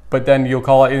Utica, but then you'll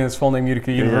call it in its full name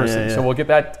Utica University. yeah. So we'll get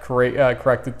that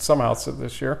corrected somehow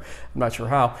this year. I'm not sure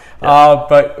how.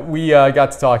 But we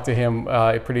got to talk to him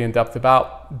pretty in depth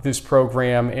about this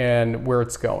program and where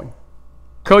it's going.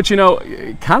 Coach, you know,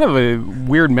 kind of a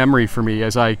weird memory for me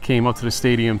as I came up to the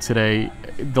stadium today.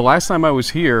 The last time I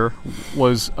was here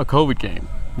was a COVID game.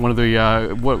 One of the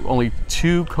only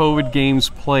 2 COVID games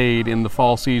played in the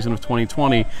fall season of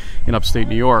 2020 in upstate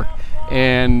New York.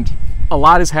 And a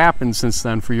lot has happened since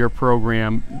then for your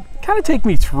program. Kind of take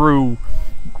me through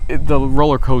the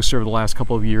roller coaster of the last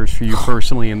couple of years for you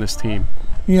personally and this team.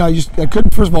 You know,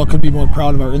 first of all, I could be more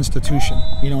proud of our institution,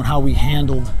 you know, and how we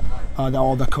handled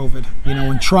all the COVID, you know,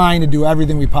 and trying to do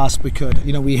everything we possibly could.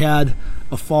 You know, we had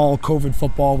a fall COVID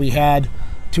football. We had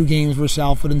 2 games versus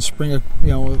Alfred in spring, of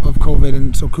COVID,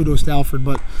 and so kudos to Alfred.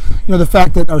 But, you know, the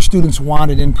fact that our students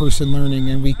wanted in-person learning,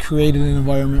 and we created an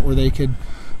environment where they could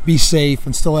be safe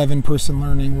and still have in-person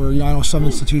learning, where, you know, I know some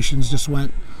institutions just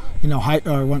went, you know,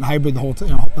 went hybrid the whole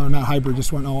time, or not hybrid,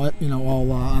 just went all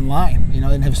online. You know,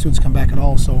 they didn't have students come back at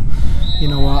all. So, you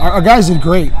know, our guys did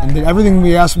great and did everything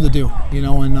we asked them to do. You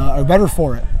know, and are better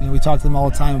for it. You know, we talk to them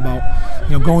all the time about,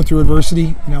 you know, going through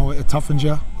adversity. You know, it toughens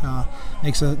you,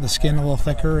 makes the skin a little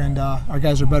thicker, and our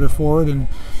guys are better for it. And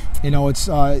you know, it's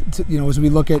you know, as we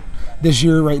look at this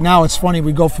year right now, it's funny.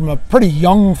 We go from a pretty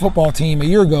young football team a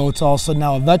year ago to all of a sudden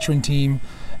now a veteran team,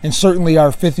 and certainly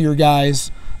our 5th-year guys.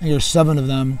 I think there's 7 of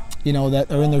them, you know,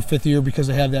 that are in their 5th year because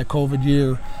they have that COVID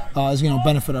year, is going to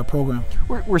benefit our program.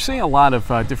 We're seeing a lot of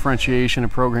differentiation in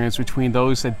programs between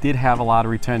those that did have a lot of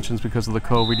retentions because of the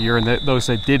COVID year and those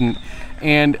that didn't.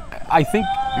 And I think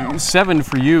 7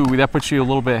 for you, that puts you a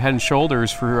little bit head and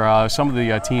shoulders for some of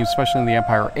the teams, especially in the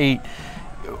Empire 8.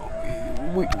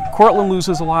 Cortland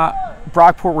loses a lot.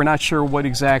 Brockport, we're not sure what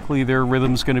exactly their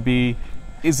rhythm's going to be.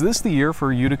 Is this the year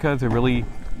for Utica to really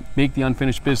make the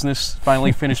unfinished business,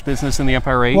 finally finish business in the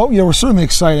Empire 8? Well, you know, we're certainly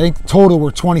excited. I think total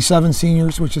we're 27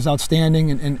 seniors, which is outstanding,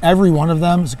 and every one of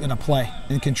them is going to play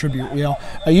and contribute. You know,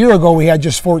 a year ago we had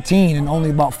just 14, and only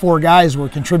about 4 guys were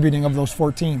contributing of those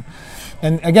 14.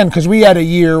 And again, because we had a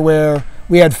year where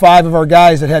we had 5 of our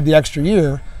guys that had the extra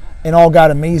year, and all got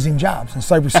amazing jobs in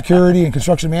cybersecurity and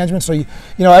construction management. So, you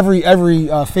know, every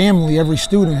family, every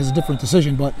student has a different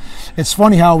decision. But it's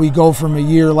funny how we go from a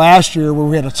year last year where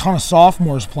we had a ton of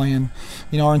sophomores playing.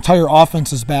 You know, our entire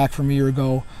offense is back from a year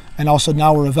ago, and also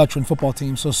now we're a veteran football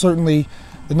team. So certainly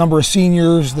the number of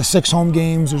seniors, the 6 home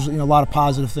games, there's, you know, a lot of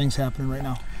positive things happening right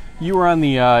now. You were on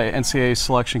the NCAA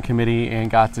selection committee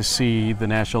and got to see the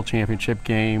national championship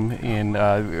game in,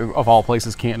 of all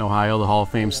places, Canton, Ohio, the Hall of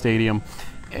Fame Stadium.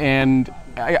 And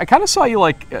I kind of saw you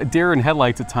like a deer in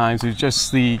headlights at times. It was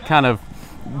just the kind of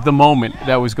the moment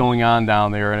that was going on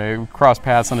down there. And I crossed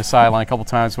paths on the sideline a couple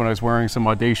times when I was wearing some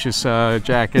audacious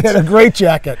jackets. You had a great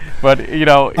jacket. But, you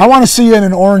know, I want to see you in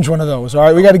an orange one of those, all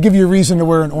right? We got to give you a reason to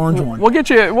wear an orange one. We'll get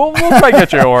you, we'll try to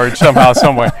get you an orange somehow,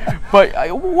 some way. But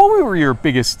what were your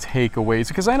biggest takeaways?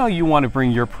 Because I know you want to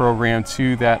bring your program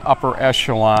to that upper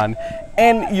echelon.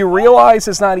 And you realize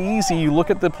it's not easy. You look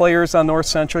at the players on North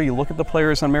Central, you look at the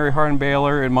players on Mary Hardin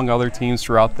Baylor, among other teams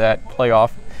throughout that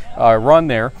playoff run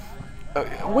there.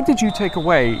 What did you take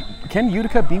away? Can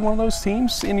Utica be one of those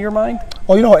teams in your mind?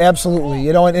 Well, you know, absolutely.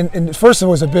 You know, and first it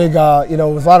was a big, you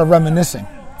know, it was a lot of reminiscing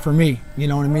for me. You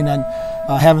know what I mean? And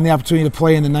having the opportunity to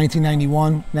play in the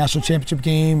 1991 national championship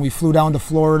game, we flew down to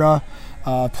Florida.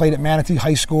 played at Manatee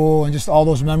High School, and just all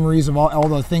those memories of all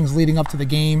the things leading up to the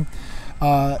game.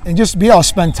 And just be able to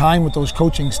spend time with those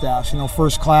coaching staffs,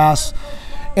 first class.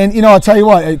 And, I'll tell you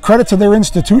what, credit to their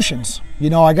institutions.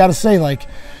 I got to say, like,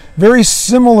 very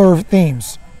similar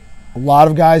themes. A lot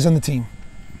of guys on the team,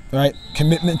 right?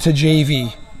 Commitment to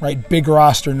JV, right? Big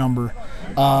roster number.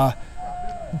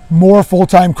 More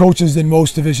full-time coaches than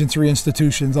most Division III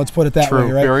institutions. Let's put it that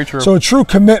way, right? Very true. So a true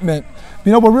commitment,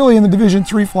 but really in the Division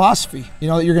III philosophy,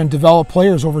 that you're going to develop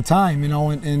players over time,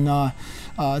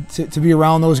 to be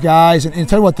around those guys. And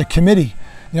tell you what, the committee,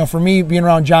 for me, being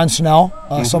around John Snell,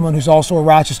 someone who's also a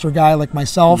Rochester guy like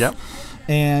myself. Yep.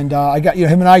 And I got,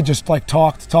 him and I just like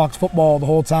talked football the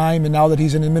whole time. And now that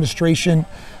he's in administration,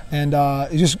 and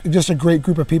it's just a great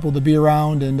group of people to be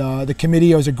around. And the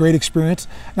committee was a great experience.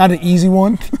 Not an easy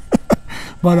one,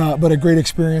 but a great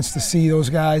experience to see those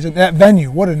guys. And that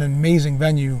venue, what an amazing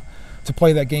venue to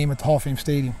play that game at the Hall of Fame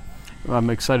Stadium. I'm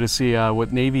excited to see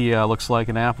what Navy looks like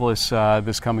in Annapolis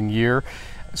this coming year.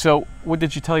 So what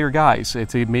did you tell your guys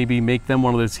to maybe make them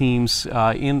one of the teams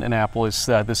in Annapolis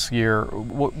this year?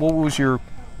 What was your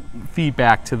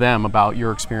feedback to them about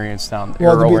your experience down there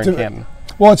over in Canton?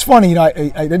 Well, it's funny, I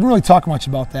didn't really talk much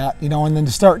about that, and then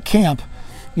to start camp,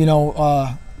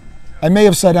 I may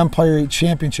have said Empire 8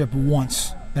 Championship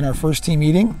once in our first team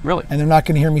meeting. Really? And they're not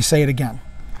going to hear me say it again.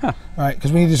 Huh. Right?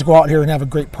 Because we need to just go out here and have a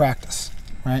great practice,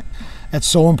 right? That's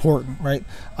so important, right?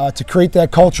 To create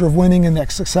that culture of winning and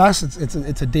that success,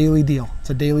 it's a daily deal. It's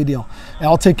a daily deal. And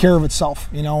it'll take care of itself,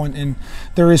 and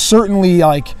there is certainly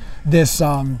like this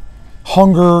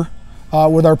hunger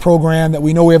with our program that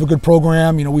we know we have a good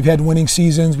program. We've had winning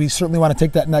seasons. We certainly want to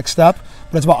take that next step,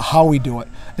 but it's about how we do it.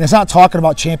 And it's not talking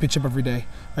about championship every day,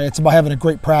 right? It's about having a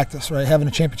great practice, right? Having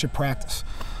a championship practice.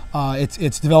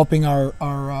 It's developing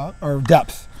our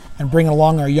depth and bringing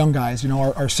along our young guys,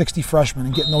 our 60 freshmen,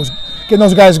 and getting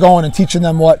those guys going and teaching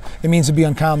them what it means to be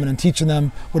uncommon and teaching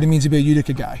them what it means to be a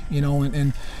Utica guy,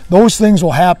 and those things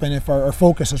will happen if our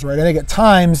focus is right. I think at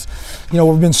times,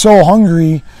 we've been so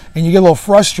hungry and you get a little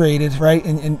frustrated, right,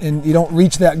 and you don't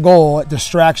reach that goal. It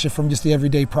distracts you from just the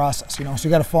everyday process, so you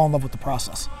got to fall in love with the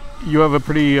process. You have a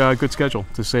pretty good schedule,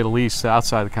 to say the least,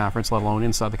 outside the conference, let alone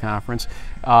inside the conference.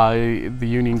 The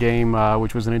Union game,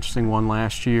 which was an interesting one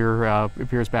last year,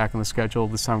 appears back on the schedule.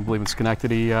 This time I believe in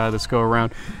Schenectady this go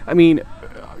around. I mean,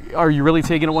 are you really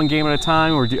taking it one game at a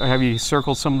time, or have you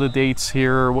circled some of the dates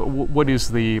here? What is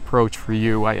the approach for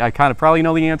you? I kind of probably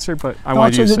know the answer, but I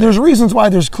want you to say. There's reasons why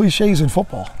there's cliches in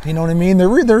football. You know what I mean?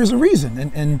 There is a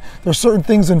reason, and there's certain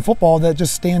things in football that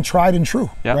just stand tried and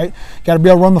true, right? You got to be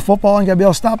able to run the football and you got to be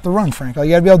able to stop the run, frankly.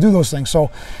 You got to be able to do those things.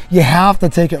 So you have to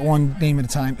take it one game at a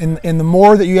time. And the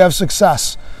more that you have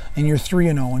success, and you're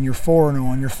 3-0, and you're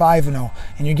 4-0, and you're 5-0,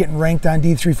 and you're getting ranked on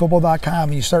D3Football.com,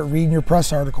 and you start reading your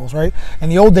press articles, right? In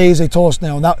the old days, they told us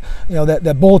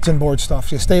that bulletin board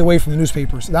stuff. You stay away from the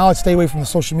newspapers. Now let's stay away from the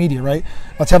social media, right?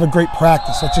 Let's have a great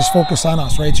practice. Let's just focus on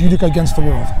us, right? It's Utica against the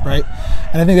world, right?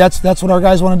 And I think that's what our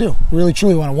guys want to do. We really,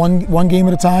 truly want to one game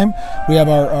at a time. We have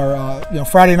our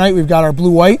Friday night. We've got our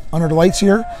blue-white under the lights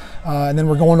here. And then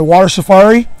we're going to water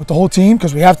safari with the whole team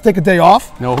because we have to take a day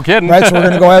off. No kidding. Right, so we're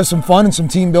going to go have some fun and some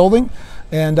team building.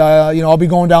 And, I'll be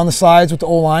going down the slides with the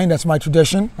O-line. That's my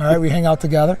tradition. All right, we hang out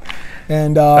together.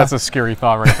 And that's a scary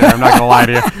thought right there. I'm not going to lie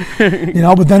to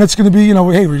you. But then it's going to be,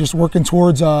 hey, we're just working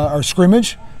towards our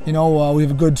scrimmage. We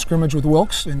have a good scrimmage with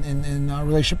Wilkes, and our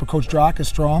relationship with Coach Drock is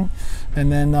strong.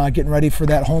 And then getting ready for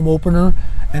that home opener.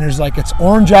 And there's it's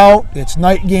Orange Out, it's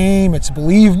night game, it's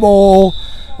Believe Bowl.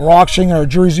 We're auctioning our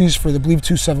jerseys for the Believe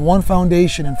 271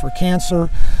 Foundation and for cancer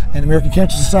and American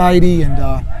Cancer Society. And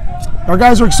our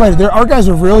guys are excited. Our guys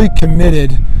are really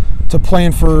committed to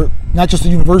playing for not just the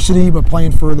university, but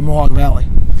playing for the Mohawk Valley.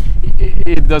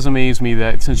 It does amaze me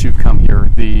that since you've come here,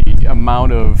 the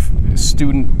amount of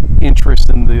student interest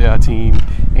in the team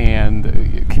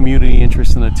and community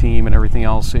interest in the team and everything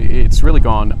else, it's really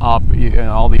gone up.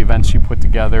 All the events you put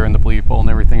together and the Believe Bowl and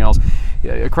everything else.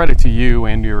 A credit to you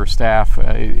and your staff,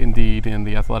 indeed, in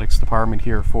the athletics department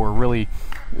here for really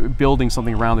building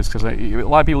something around this, because a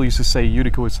lot of people used to say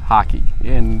Utica was hockey,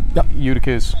 and Utica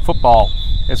is football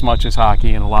as much as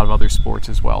hockey and a lot of other sports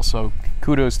as well. So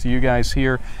kudos to you guys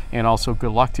here, and also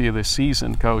good luck to you this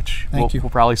season, Coach. Thank you. We'll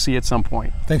probably see you at some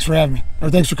point. Thanks for having me, or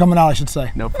thanks for coming out, I should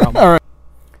say. No problem. All right.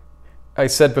 I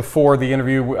said before the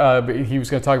interview, he was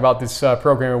going to talk about this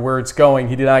program and where it's going.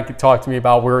 He did not talk to me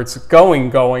about where it's going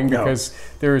because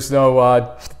there is no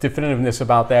definitiveness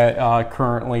about that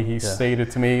currently. He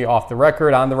stated to me off the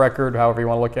record, on the record, however you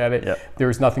want to look at it,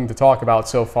 there's nothing to talk about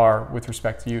so far with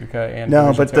respect to Utica. And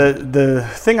no, but the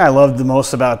thing I loved the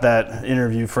most about that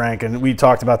interview, Frank, and we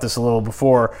talked about this a little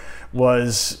before,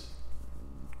 was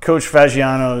Coach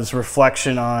Faggiano's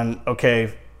reflection on,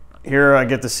 okay, here I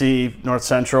get to see North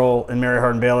Central and Mary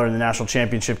Hardin-Baylor in the national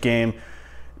championship game.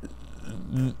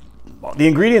 The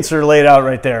ingredients are laid out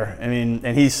right there. I mean,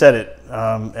 and he said it.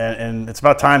 And it's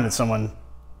about time that someone,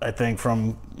 I think,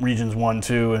 from Regions 1,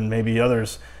 2, and maybe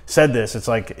others said this. It's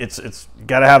like it's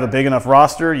got to have a big enough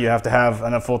roster. You have to have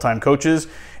enough full-time coaches.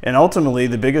 And ultimately,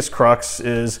 the biggest crux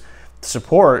is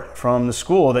support from the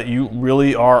school that you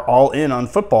really are all in on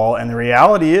football. And the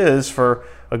reality is, for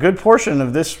a good portion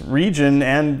of this region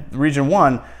and Region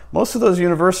 1, most of those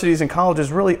universities and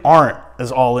colleges really aren't as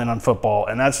all in on football,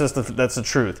 and that's just that's the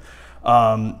truth.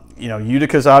 You know,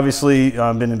 Utica's obviously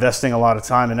been investing a lot of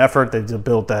time and effort. They've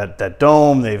built that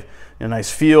dome. They've a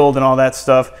nice field and all that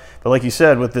stuff. But like you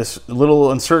said, with this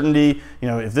little uncertainty, you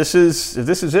know, if this is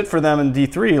it for them in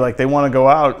D3, like they want to go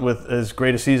out with as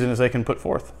great a season as they can put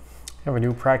forth. Have a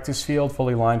new practice field,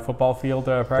 fully lined football field,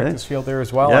 practice field there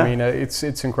as well. I mean,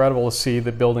 it's incredible to see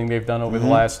the building they've done over the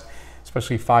last,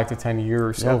 especially 5 to 10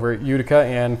 years over at Utica,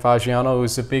 and Faggiano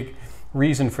is a big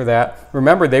reason for that.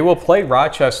 Remember, they will play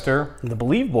Rochester. The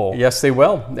Believe Bowl. Yes, they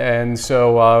will. And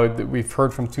so we've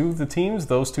heard from 2 of the teams,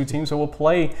 those 2 teams that will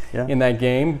play in that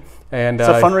game. And it's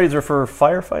a fundraiser for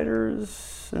firefighters.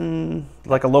 And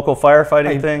like a local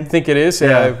firefighting thing? I think it is.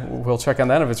 We'll check on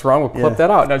that. If it's wrong, we'll clip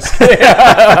that out. No, just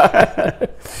kidding.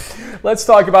 Let's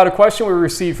talk about a question we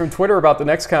received from Twitter about the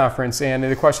next conference, and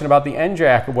the question about the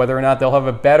NJAC, whether or not they'll have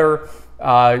a better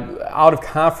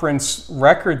out-of-conference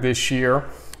record this year.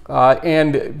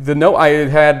 And the note I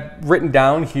had written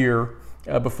down here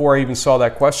before I even saw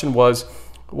that question was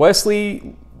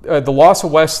Wesley, the loss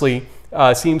of Wesley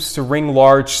seems to ring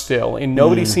large still, and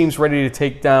nobody seems ready to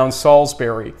take down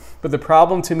Salisbury. But the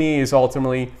problem to me is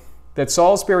ultimately that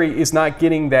Salisbury is not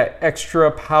getting that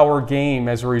extra power game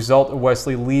as a result of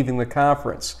Wesley leaving the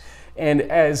conference. And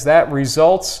as that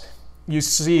results, you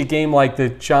see a game like the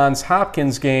Johns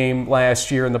Hopkins game last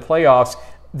year in the playoffs,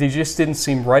 they just didn't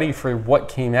seem ready for what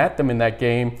came at them in that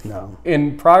game. No.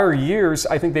 In prior years,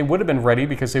 I think they would have been ready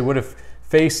because they would have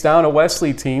faced down a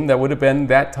Wesley team that would have been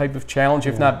that type of challenge,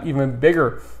 if not even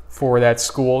bigger for that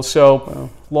school. So,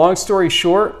 long story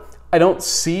short, I don't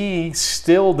see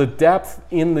still the depth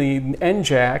in the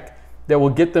NJAC that will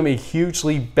get them a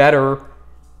hugely better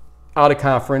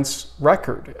out-of-conference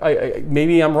record.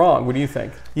 Maybe I'm wrong. What do you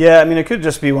think? Yeah, I mean, it could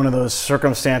just be one of those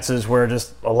circumstances where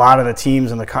just a lot of the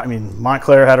teams in the – I mean,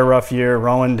 Montclair had a rough year.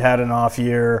 Rowan had an off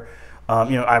year.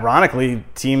 You know, ironically,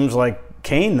 teams like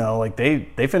Kane, though, like they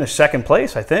finished second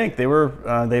place, I think. They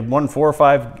won 4 or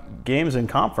 5 games in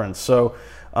conference. So,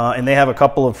 and they have a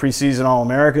couple of preseason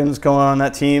All-Americans going on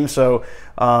that team. So,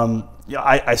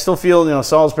 I still feel, you know,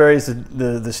 Salisbury's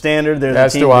the standard. They're the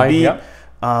team to beat. Yep.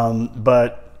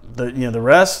 But the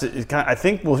rest, I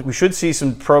think we should see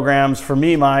some programs. For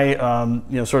me, my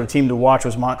sort of team to watch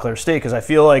was Montclair State, because I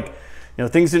feel like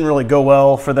things didn't really go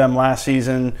well for them last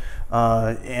season,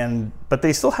 but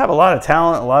they still have a lot of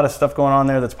talent, a lot of stuff going on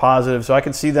there that's positive. So I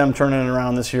could see them turning it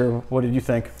around this year. What did you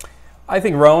think? I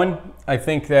think Rowan. I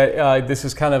think that this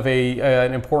is kind of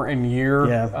an important year.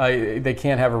 Yeah. They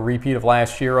can't have a repeat of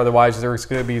last year, otherwise there's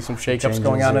going to be some shakeups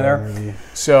going on in there. Maybe.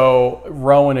 So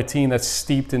Rowan, a team that's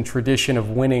steeped in tradition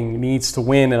of winning, needs to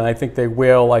win, and I think they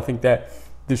will. I think that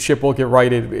the ship will get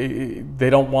righted. They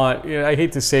don't want, I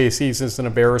hate to say a season's an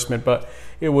embarrassment, but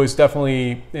it was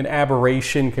definitely an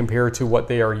aberration compared to what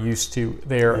they are used to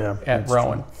there at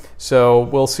Rowan. True. So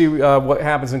we'll see what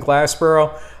happens in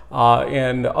Glassboro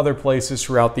and other places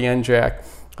throughout the NJAC.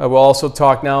 We'll also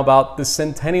talk now about the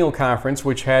Centennial Conference,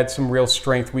 which had some real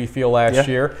strength, we feel, last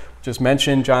year. Just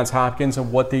mentioned Johns Hopkins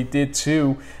and what they did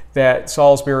to that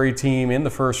Salisbury team in the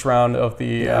first round of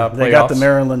the playoffs. They got the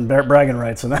Maryland bragging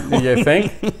rights in that one. You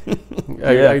think?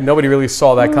 Nobody really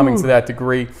saw that coming to that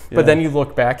degree. But then you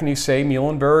look back and you say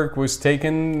Muhlenberg was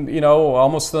taken,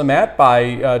 almost to the mat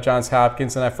by Johns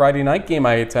Hopkins in that Friday night game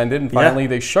I attended, and finally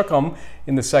they shook them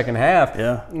in the second half.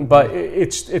 Yeah. But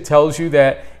it tells you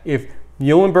that if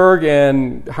Muhlenberg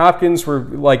and Hopkins were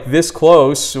like this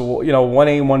close,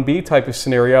 1A and 1B type of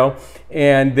scenario,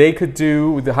 and they could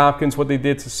do with the Hopkins what they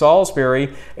did to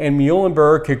Salisbury, and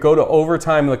Muhlenberg could go to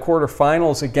overtime in the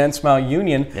quarterfinals against Mount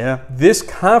Union. Yeah. This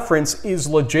conference is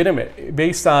legitimate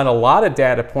based on a lot of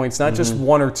data points, not just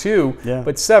one or two,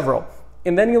 but several.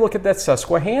 And then you look at that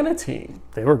Susquehanna team.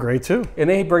 They were great too. And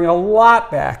they bring a lot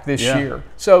back this year.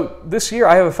 So this year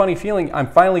I have a funny feeling I'm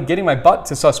finally getting my butt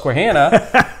to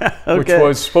Susquehanna, which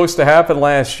was supposed to happen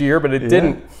last year, but it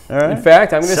didn't. All right. In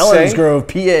fact, I'm going to say, Selinsgrove,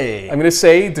 PA. I'm going to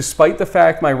say, despite the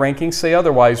fact my rankings say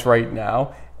otherwise right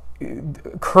now,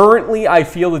 currently I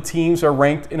feel the teams are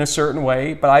ranked in a certain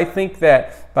way, but I think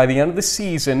that by the end of the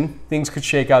season, things could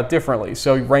shake out differently.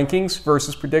 So rankings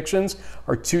versus predictions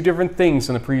are two different things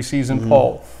in the preseason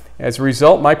poll. As a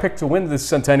result, my pick to win this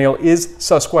Centennial is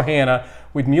Susquehanna,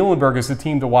 with Muhlenberg as the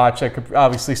team to watch that could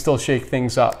obviously still shake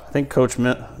things up. I think Coach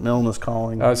Milne is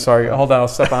calling. Sorry, hold on, I'll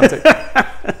step on it.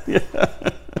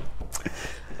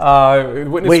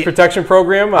 Witness protection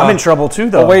program. I'm in trouble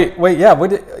too, though. Oh, wait, yeah.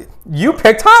 You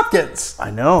picked Hopkins.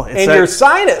 I know. And your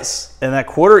sinus. And that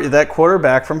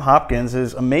quarterback from Hopkins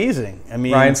is amazing. I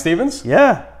mean, Ryan Stevens?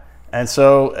 Yeah. And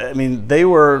so, I mean, they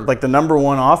were like the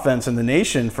 #1 offense in the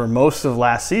nation for most of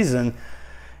last season.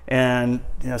 And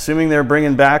assuming they're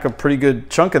bringing back a pretty good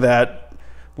chunk of that,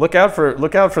 look out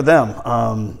for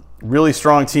them. Really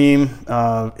strong team.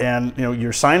 And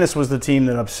your Sinus was the team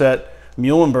that upset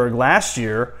Muhlenberg last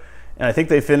year, and I think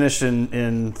they finished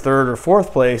in 3rd or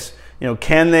 4th place.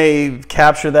 Can they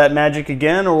capture that magic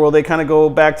again, or will they kind of go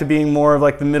back to being more of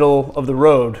like the middle of the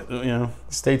road?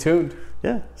 Stay tuned.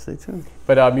 Yeah, stay tuned.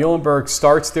 But Muhlenberg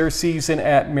starts their season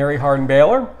at Mary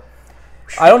Hardin-Baylor.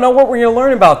 I don't know what we're going to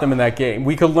learn about them in that game.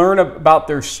 We could learn about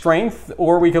their strength,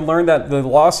 or we could learn that the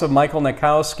loss of Michael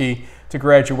Nikowski to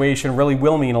graduation really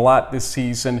will mean a lot this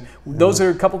season. Those are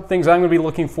a couple of things I'm going to be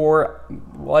looking for.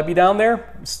 Will I be down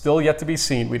there? Still yet to be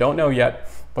seen. We don't know yet,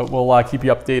 but we'll keep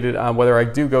you updated on whether I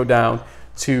do go down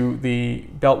to the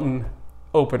Belton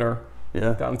opener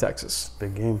down in Texas.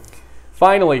 Big game.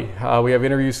 Finally, we have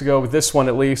interviews to go with this one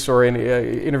at least, or an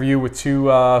interview with two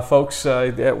folks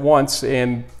at once,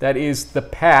 and that is the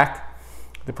PAC,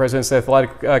 the President's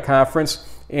Athletic Conference.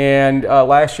 And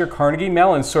last year, Carnegie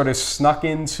Mellon sort of snuck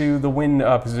into the win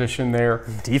position there.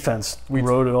 Defense, we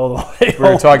rode it all the way. We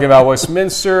were talking about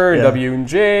Westminster, and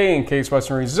W&J, and Case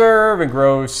Western Reserve, and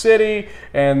Grove City,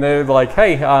 and they're like,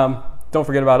 hey, don't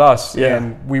forget about us. Yeah.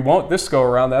 And we won't this go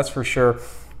around, that's for sure.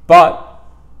 But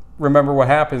remember what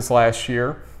happens last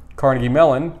year. Carnegie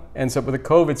Mellon ends up with a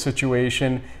COVID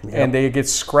situation, and they get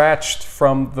scratched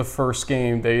from the first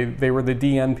game. They were the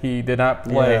DNP, did not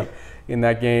play in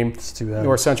that game. It's too bad.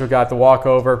 North Central got the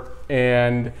walkover,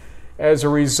 and as a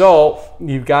result,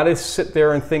 you've got to sit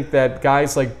there and think that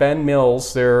guys like Ben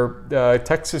Mills, their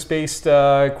Texas-based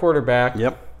quarterback,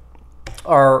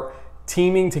 are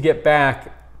teaming to get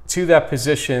back to that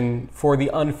position for the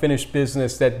unfinished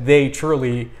business that they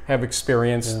truly have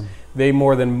experienced. They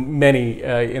more than many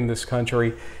in this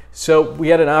country. So we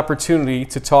had an opportunity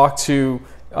to talk to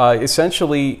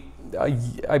essentially,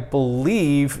 I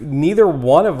believe neither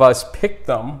one of us picked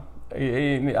them.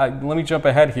 Let me jump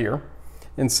ahead here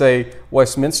and say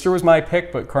Westminster was my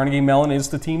pick, but Carnegie Mellon is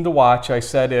the team to watch. I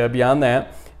said beyond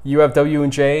that, you have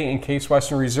W&J and Case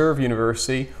Western Reserve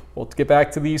University. We'll get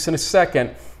back to these in a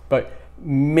second, but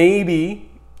maybe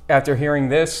after hearing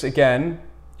this again,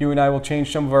 you and I will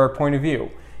change some of our point of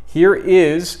view. Here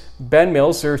is Ben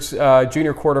Mills, their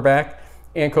junior quarterback,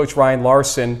 and Coach Ryan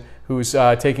Larsen, who's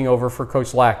taking over for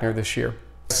Coach Lackner this year.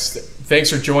 Thanks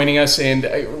for joining us. And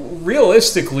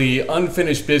realistically,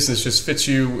 unfinished business just fits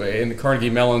you in the Carnegie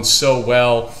Mellon so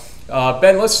well.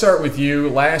 Ben, let's start with you.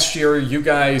 Last year, you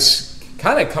guys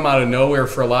kind of come out of nowhere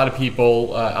for a lot of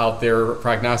people out there,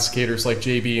 prognosticators like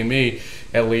JB and me,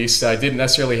 at least. I didn't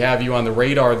necessarily have you on the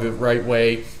radar the right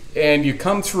way. And you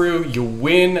come through, you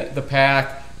win the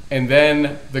PAC, and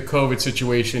then the COVID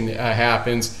situation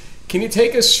happens. Can you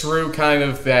take us through kind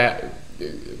of that,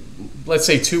 let's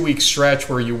say, 2-week stretch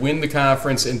where you win the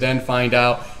conference and then find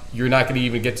out you're not going to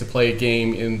even get to play a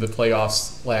game in the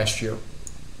playoffs last year?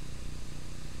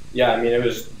 Yeah, I mean, it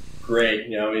was great.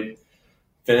 We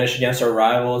finished against our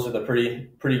rivals with a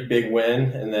pretty big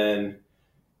win, and then,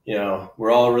 we're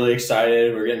all really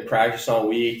excited. We're getting practice all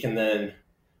week, and then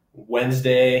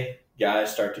Wednesday,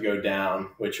 guys start to go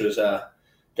down, which was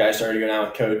guys started to go down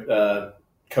with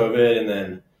COVID, and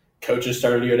then coaches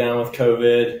started to go down with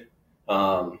COVID.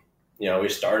 We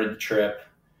started the trip.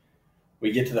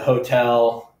 We get to the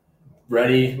hotel,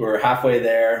 ready. We're halfway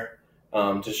there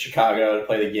to Chicago to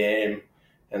play the game,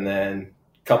 and then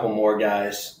a couple more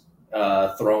guys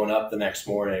throwing up the next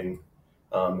morning.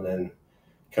 And then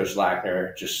Coach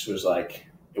Lackner just was like,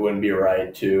 it wouldn't be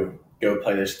right to go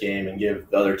play this game and give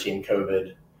the other team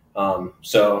COVID.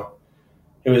 So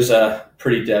it was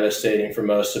pretty devastating for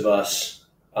most of us,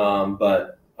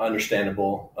 but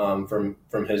understandable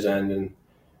from his end.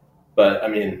 But I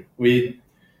mean, we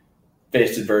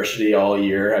faced adversity all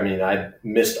year. I mean, I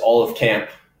missed all of camp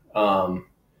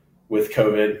with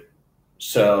COVID.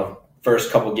 So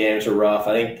first couple games were rough.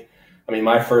 I mean,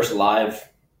 my first live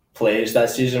plays that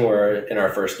season were in our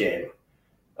first game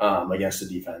against the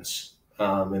defense,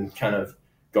 and kind of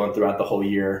going throughout the whole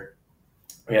year.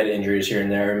 We had injuries here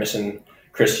and there, missing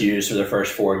Chris Hughes for the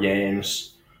first 4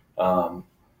 games,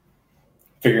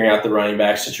 figuring out the running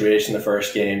back situation the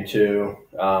first game too.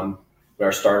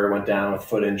 Our starter went down with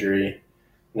foot injury,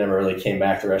 never really came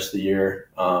back the rest of the year.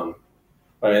 But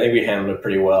I think we handled it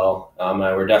pretty well.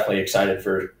 We're definitely excited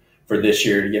for this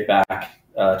year to get back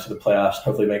to the playoffs,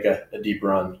 hopefully make a deep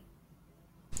run.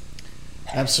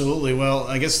 Absolutely. Well,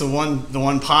 I guess the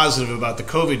one positive about the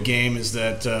COVID game is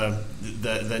that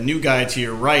the new guy to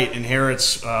your right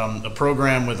inherits a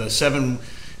program with a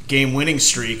 7-game winning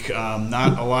streak.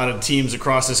 Not a lot of teams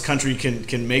across this country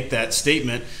can make that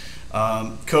statement.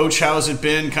 Coach, how has it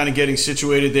been kind of getting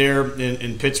situated there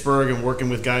in Pittsburgh and working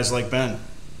with guys like Ben?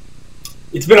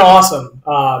 It's been awesome.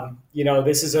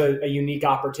 This is a unique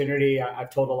opportunity. I've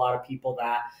told a lot of people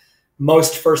that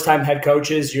most first-time head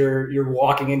coaches, you're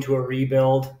walking into a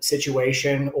rebuild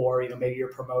situation, or maybe you're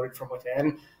promoted from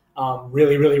within.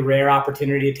 Really, really rare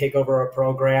opportunity to take over a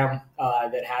program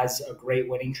that has a great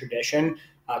winning tradition,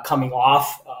 coming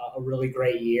off a really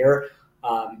great year.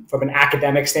 From an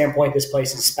academic standpoint, this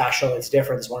place is special. It's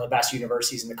different. It's one of the best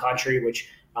universities in the country, which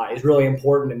is really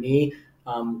important to me.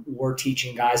 We're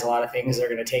teaching guys a lot of things that are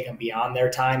going to take them beyond their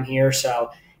time here.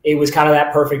 So it was kind of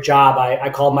that perfect job. I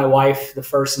called my wife the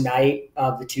first night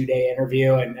of the 2-day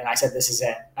interview, and I said, this is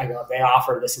it. I go, if they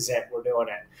offer, this is it. We're doing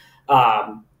it.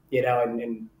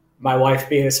 And my wife,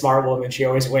 being a smart woman, she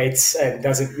always waits and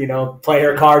doesn't, play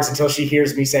her cards until she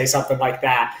hears me say something like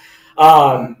that.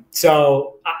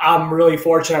 So I'm really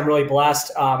fortunate. I'm really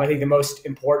blessed. I think the most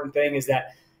important thing is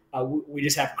that we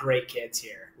just have great kids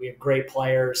here. We have great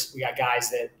players. We got guys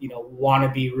that, want to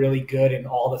be really good in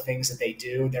all the things that they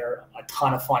do. They're a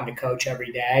ton of fun to coach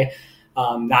every day.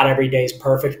 Not every day is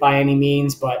perfect by any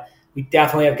means, but we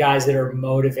definitely have guys that are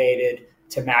motivated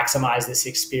to maximize this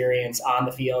experience on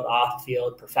the field, off the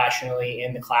field, professionally,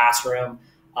 in the classroom.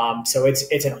 So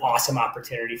it's an awesome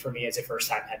opportunity for me as a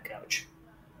first-time head coach.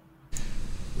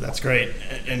 That's great.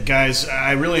 And guys,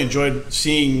 I really enjoyed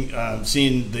seeing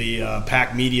the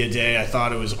PAC Media Day. I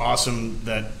thought it was awesome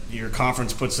that your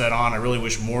conference puts that on. I really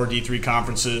wish more D3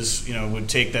 conferences, would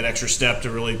take that extra step to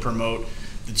really promote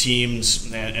the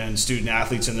teams and student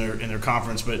athletes in their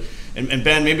conference. But and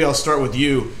Ben, maybe I'll start with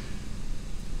you.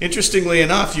 Interestingly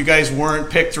enough, you guys weren't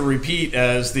picked to repeat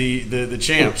as the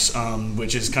champs,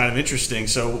 which is kind of interesting.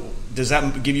 So does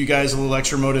that give you guys a little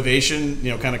extra motivation,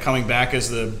 kind of coming back as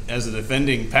the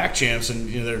defending PAC champs?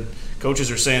 And their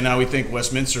coaches are saying now we think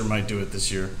Westminster might do it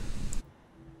this year.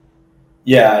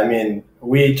 Yeah, I mean,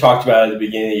 we talked about it at the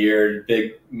beginning of the year,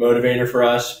 big motivator for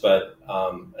us. But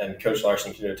and Coach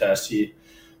Larsen can attest, he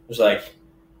was like,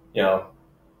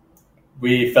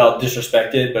 we felt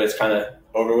disrespected, but it's kind of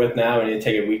over with now. We need to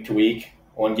take it week to week,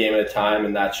 one game at a time,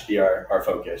 and that should be our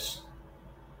focus.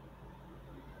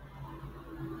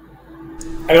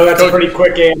 I know that's a pretty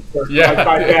quick answer.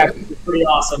 Yeah. It's pretty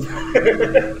awesome.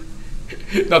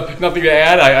 Nothing to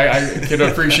add. I can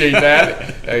appreciate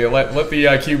that. Let the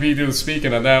QB do the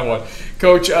speaking on that one.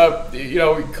 Coach,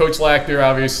 Coach Lackner,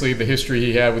 obviously the history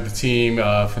he had with the team,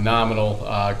 phenomenal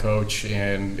coach,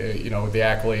 and the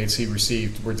accolades he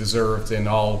received were deserved in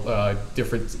all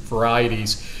different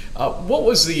varieties. What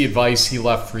was the advice he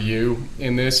left for you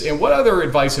in this, and what other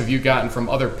advice have you gotten from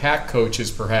other PAC coaches,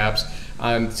 perhaps,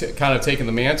 on kind of taking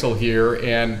the mantle here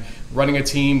and running a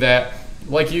team that,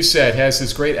 like you said, has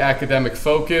this great academic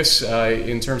focus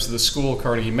in terms of the school,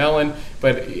 Carnegie Mellon,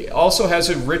 but it also has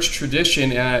a rich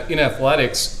tradition in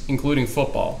athletics, including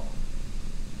football?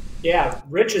 Yeah,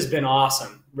 Rich has been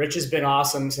awesome. Rich has been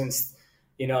awesome since,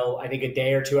 I think a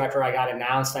day or two after I got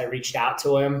announced, I reached out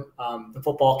to him. The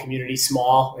football community's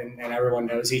small, and everyone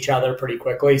knows each other pretty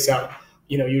quickly. So,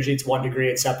 usually it's 1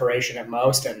 degree of separation at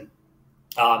most. And,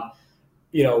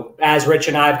 as Rich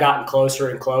and I have gotten closer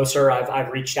and closer,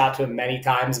 I've reached out to him many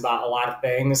times about a lot of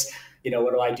things.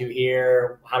 What do I do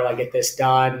here? How do I get this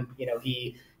done?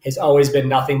 He has always been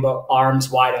nothing but arms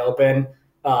wide open,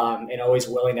 and always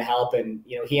willing to help. And,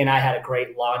 he and I had a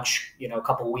great lunch, a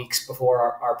couple of weeks before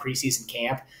our preseason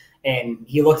camp. And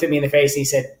he looked at me in the face and he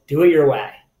said, do it your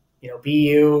way. Be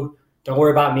you. Don't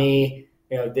worry about me.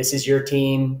 This is your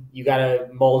team. You got to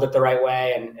mold it the right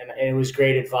way. And it was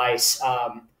great advice.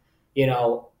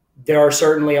 There are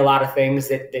certainly a lot of things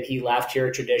that he left here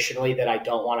traditionally that I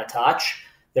don't want to touch.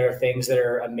 There are things that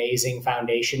are amazing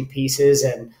foundation pieces.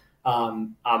 And,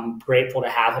 I'm grateful to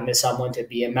have him as someone to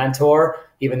be a mentor,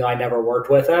 even though I never worked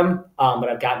with him, but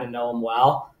I've gotten to know him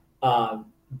well.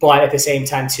 But at the same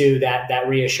time, too, that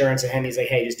reassurance of him, he's like,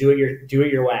 hey, just do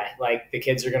it your way. Like, the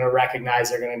kids are going to recognize,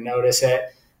 they're going to notice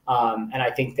it. And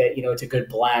I think that, it's a good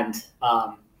blend.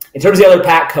 In terms of the other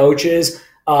Pac coaches,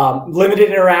 limited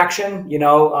interaction,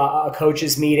 a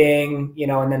coaches meeting,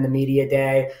 and then the media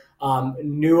day.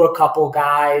 Knew a couple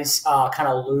guys kind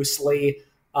of loosely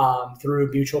through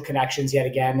mutual connections yet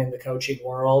again in the coaching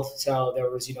world. So there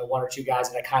was, one or two guys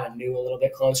that I kind of knew a little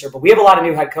bit closer. But we have a lot of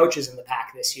new head coaches in the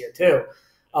Pac this year, too.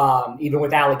 Even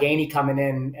with Allegheny coming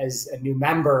in as a new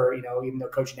member, even though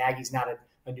Coach Nagy's not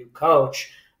a new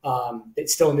coach,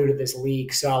 it's still new to this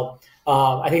league. So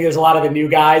I think there's a lot of the new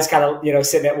guys kind of,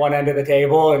 sitting at one end of the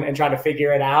table and trying to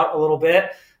figure it out a little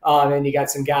bit. And you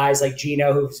got some guys like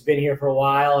Gino, who's been here for a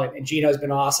while, and Gino's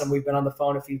been awesome. We've been on the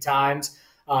phone a few times.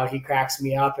 He cracks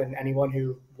me up, and anyone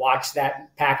who watched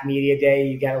that Pac Media Day,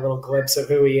 you get a little glimpse of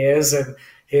who he is and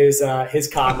his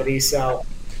comedy. So,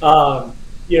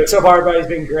 so far everybody's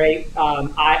been great.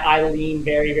 I lean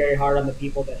very, very hard on the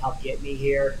people that helped get me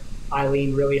here. I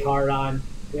lean really hard on,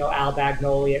 Al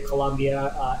Bagnoli at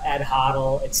Columbia, Ed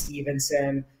Huddle at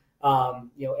Stevenson,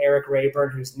 Eric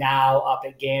Rayburn, who's now up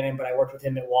at Gannon, but I worked with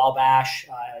him at Wabash,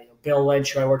 Bill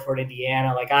Lynch, who I worked for at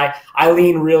Indiana. Like, I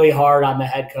lean really hard on the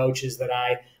head coaches that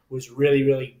I was really,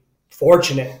 really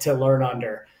fortunate to learn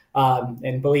under.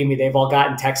 And believe me, they've all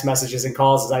gotten text messages and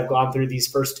calls as I've gone through these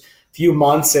first few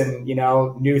months and,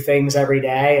 new things every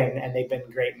day. And they've been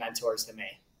great mentors to me.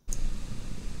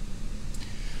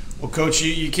 Well, Coach,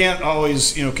 you can't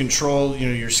always, control,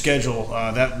 your schedule.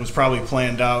 That was probably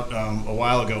planned out a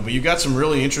while ago. But you've got some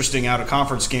really interesting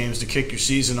out-of-conference games to kick your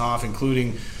season off,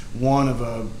 including one of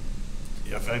a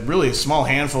really small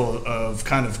handful of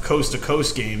kind of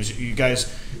coast-to-coast games. You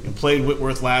guys played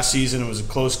Whitworth last season. It was a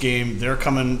close game. They're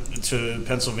coming to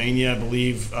Pennsylvania, I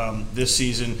believe, this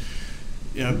season.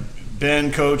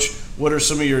 Ben, Coach, what are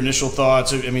some of your initial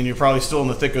thoughts? I mean, you're probably still in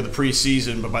the thick of the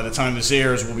preseason, but by the time this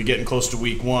airs, we'll be getting close to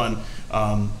week one.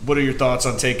 What are your thoughts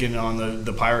on taking on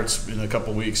the Pirates in a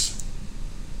couple weeks?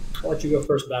 I'll let you go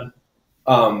first, Ben.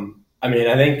 I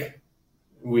think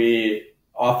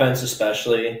offense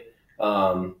especially,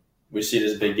 we see it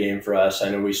as a big game for us. I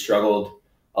know we struggled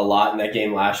a lot in that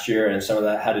game last year, and some of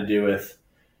that had to do with,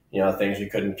 things we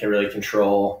couldn't really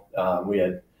control. We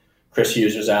had Chris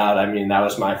Hughes was out. That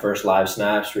was my first live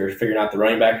snaps. We were figuring out the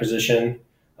running back position.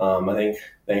 I think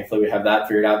thankfully we have that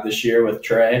figured out this year with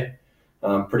Trey.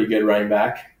 Pretty good running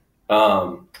back.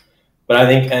 But I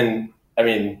think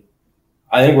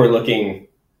we're looking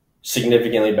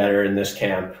significantly better in this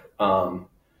camp than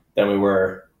we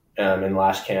were in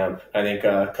last camp. I think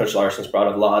Coach Larsen's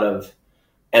brought a lot of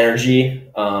energy,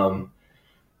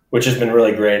 which has been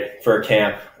really great for a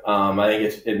camp. I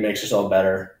think it makes us all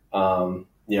better.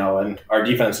 And our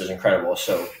defense is incredible.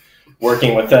 So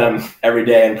working with them every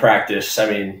day in practice,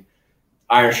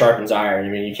 iron sharpens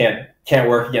iron. You can't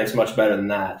work against much better than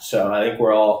that. So I think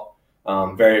we're all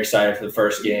very excited for the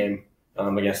first game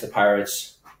against the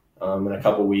Pirates in a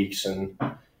couple weeks, and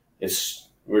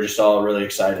we're just all really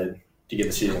excited to get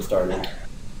the season started.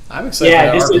 I'm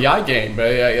excited for the RBI game,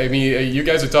 but you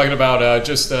guys are talking about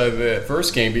just the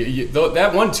first game.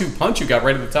 That 1-2 punch you got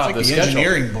right at the top of the schedule.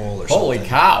 Engineering bowl or Holy something.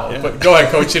 cow! Yeah. But go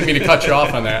ahead, Coach. Didn't mean to cut you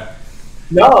off on that.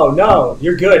 No,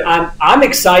 you're good. I'm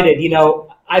excited.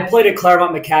 I played at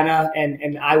Claremont McKenna,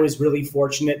 and I was really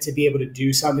fortunate to be able to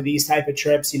do some of these type of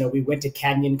trips. We went to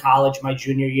Kenyon College my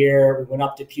junior year. We went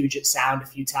up to Puget Sound a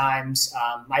few times.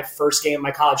 My first game of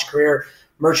my college career,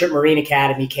 Merchant Marine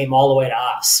Academy came all the way to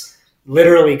us.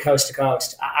 Literally coast to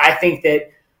coast. I think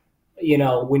that,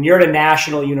 when you're at a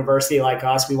national university like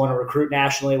us, we want to recruit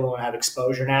nationally. We want to have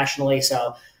exposure nationally.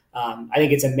 So I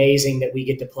think it's amazing that we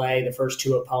get to play the first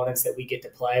two opponents that we get to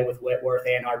play with Whitworth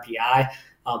and RPI.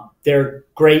 They're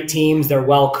great teams. They're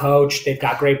well coached. They've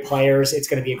got great players. It's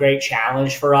going to be a great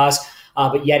challenge for us.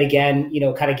 But yet again,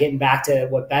 kind of getting back to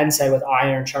what Ben said with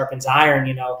iron sharpens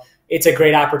iron, it's a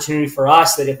great opportunity for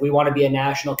us that if we want to be a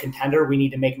national contender, we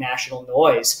need to make national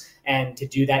noise. And to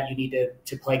do that, you need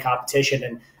to play competition.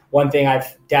 And one thing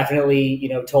I've definitely,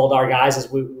 told our guys is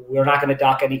we're not going to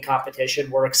duck any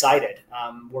competition. We're excited.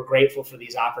 We're grateful for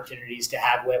these opportunities to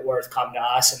have Whitworth come to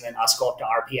us and then us go up to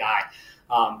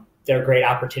RPI. They're great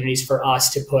opportunities for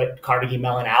us to put Carnegie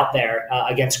Mellon out there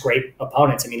against great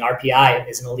opponents. RPI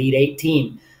is an Elite 8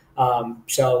 team.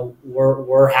 So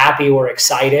we're happy. We're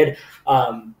excited.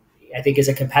 I think as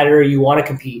a competitor, you want to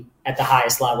compete at the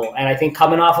highest level. And I think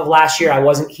coming off of last year, I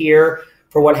wasn't here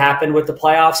for what happened with the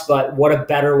playoffs, but what a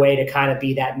better way to kind of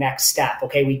be that next step.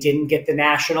 Okay, we didn't get the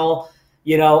national,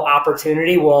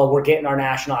 opportunity. Well, we're getting our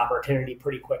national opportunity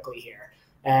pretty quickly here.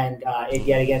 And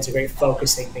yet again, it's a great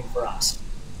focusing thing for us.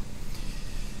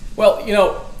 Well,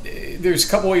 there's a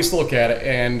couple ways to look at it,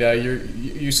 and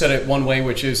you said it one way,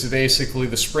 which is basically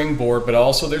the springboard, but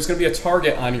also there's going to be a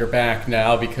target on your back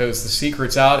now because the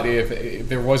secret's out, if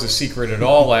there was a secret at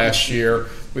all last year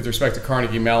with respect to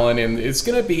Carnegie Mellon, and it's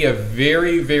going to be a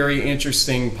very, very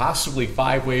interesting, possibly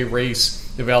 5-way race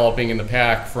developing in the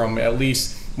pack from at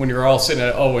least when you're all sitting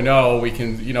at 0-0, we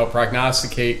can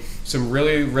prognosticate some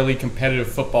really, really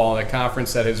competitive football in a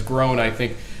conference that has grown, I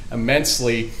think,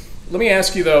 immensely. Let me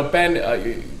ask you, though, Ben,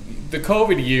 the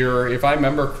COVID year, if I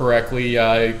remember correctly,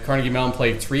 Carnegie Mellon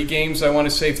played 3 games, I want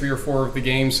to say, 3 or 4 of the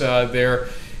games there.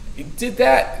 Did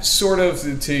that sort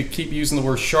of, to keep using the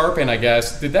word sharpen, I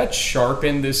guess, did that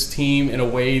sharpen this team in a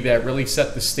way that really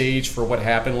set the stage for what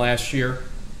happened last year?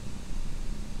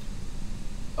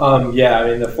 Yeah, I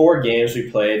mean, the 4 games we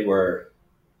played were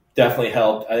definitely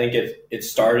helped. I think it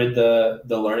started the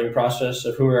learning process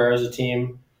of who we are as a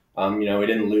team. We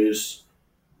didn't lose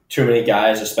too many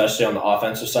guys, especially on the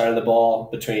offensive side of the ball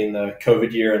between the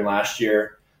COVID year and last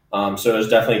year. So it was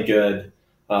definitely good.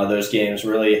 Those games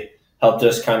really helped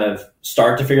us kind of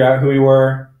start to figure out who we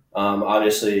were.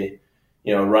 Obviously,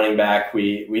 running back,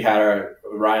 we had our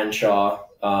Ryan Shaw,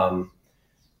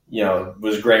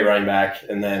 was a great running back.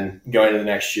 And then going to the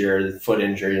next year, the foot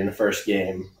injury in the first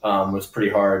game was pretty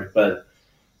hard. But,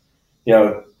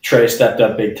 Trey stepped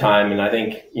up big time. And I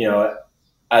think,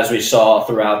 as we saw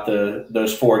throughout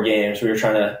those 4 games, we were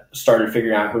trying to start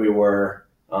figuring out who we were.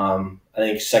 I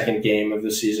think second game of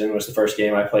the season was the first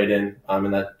game I played in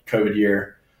that COVID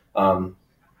year.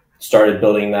 Started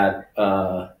building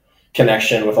that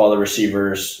connection with all the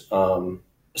receivers,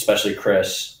 especially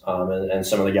Chris and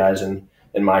some of the guys in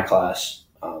my class.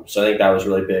 So I think that was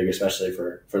really big, especially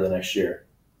for the next year.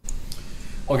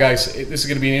 Well, guys, this is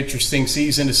going to be an interesting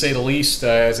season, to say the least.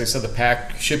 As I said, the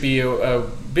pack should be a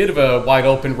bit of a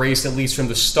wide-open race, at least from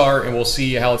the start, and we'll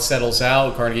see how it settles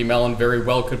out. Carnegie Mellon very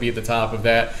well could be at the top of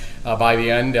that by the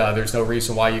end. There's no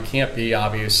reason why you can't be,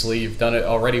 obviously. You've done it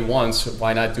already once.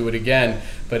 Why not do it again?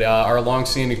 But our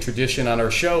long-standing tradition on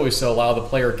our show is to allow the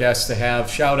player guests to have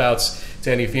shout-outs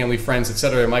to any family, friends,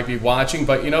 etc. that might be watching.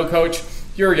 But, Coach,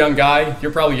 you're a young guy.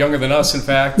 You're probably younger than us, in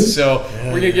fact. So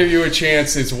we're going to give you a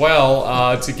chance as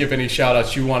well to give any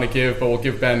shout-outs you want to give, but we'll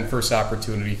give Ben first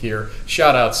opportunity here.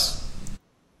 Shout-outs.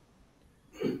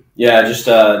 Yeah, just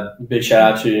a big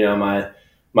shout-out to,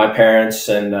 my parents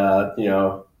and,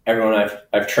 everyone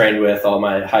I've trained with, all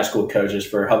my high school coaches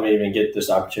for helping me even get this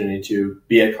opportunity to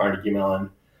be at Carnegie Mellon.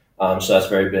 So that's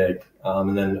very big.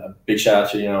 And then a big shout-out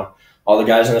to, all the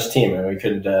guys on this team. And we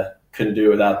couldn't do it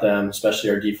without them, especially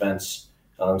our defense.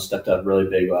 Stepped up really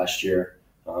big last year.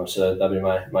 So that'd be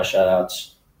my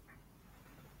shout-outs.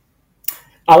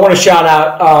 I want to shout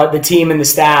out the team and the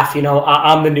staff.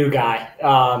 I'm the new guy,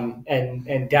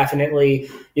 and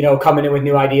definitely, coming in with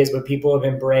new ideas, but people have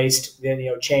embraced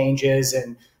the, changes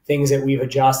and things that we've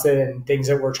adjusted and things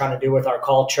that we're trying to do with our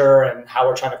culture and how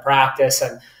we're trying to practice.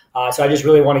 And so I just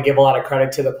really want to give a lot of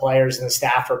credit to the players and the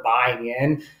staff for buying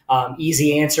in.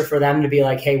 Easy answer for them to be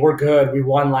like, hey, we're good. We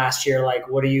won last year. Like,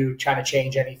 what are you trying to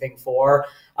change anything for?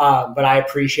 But I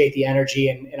appreciate the energy,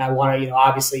 and I want to,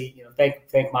 obviously,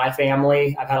 thank my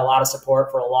family. I've had a lot of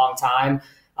support for a long time.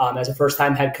 As a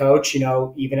first-time head coach,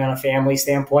 even on a family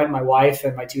standpoint, my wife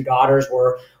and my 2 daughters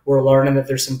were learning that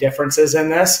there's some differences in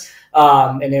this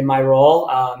and in my role.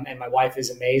 And my wife is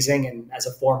amazing. And as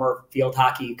a former field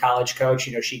hockey college coach,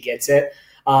 she gets it.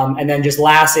 And then just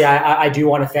lastly, I do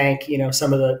want to thank,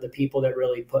 some of the people that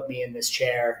really put me in this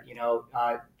chair,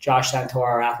 Josh Santor,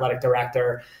 our athletic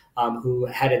director, who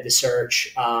headed the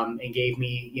search and gave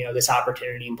me, this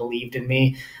opportunity and believed in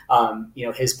me.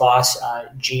 His boss,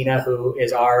 Gina, who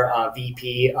is our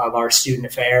VP of our student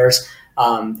affairs,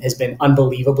 has been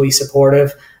unbelievably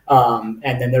supportive.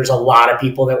 And then there's a lot of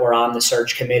people that were on the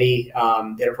search committee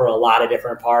that were a lot of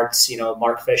different parts.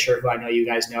 Mark Fisher, who I know you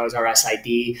guys know, is our SID.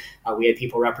 We had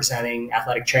people representing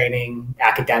athletic training,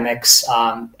 academics,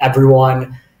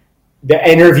 everyone. The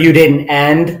interview didn't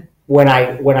end when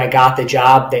I got the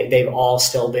job. They've all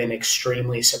still been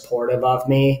extremely supportive of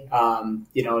me.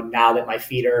 Now that my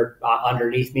feet are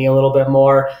underneath me a little bit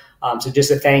more. So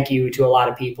just a thank you to a lot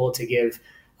of people to give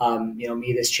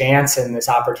me this chance and this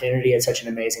opportunity at such an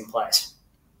amazing place.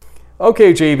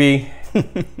 Okay, JB,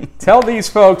 tell these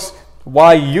folks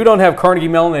why you don't have Carnegie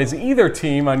Mellon as either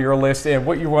team on your list and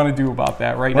what you want to do about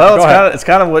that right now. Well, it's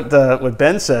kind of what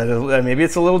Ben said. Maybe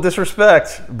it's a little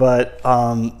disrespect, but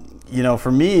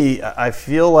for me, I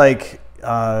feel like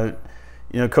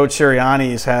you know, Coach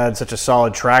Sirianni's had such a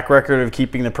solid track record of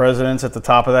keeping the Presidents at the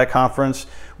top of that conference.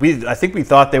 I think we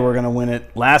thought they were going to win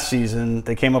it last season.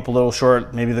 They came up a little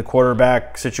short. Maybe the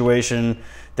quarterback situation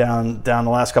down the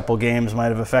last couple of games might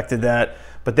have affected that.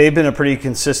 But they've been a pretty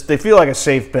consistent. They feel like a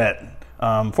safe bet.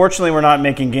 Fortunately, we're not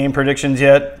making game predictions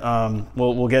yet.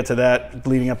 We'll get to that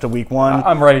leading up to week 1.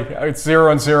 I'm ready. It's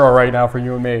 0-0 right now for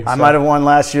you and me. I might have won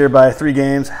last year by 3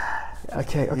 games.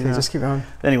 Okay, just keep going.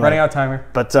 Anyway, running out of time here.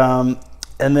 But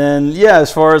and then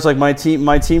as far as like my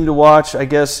team to watch, I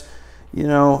guess, you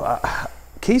know,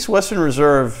 Case Western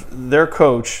Reserve, their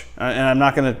coach, and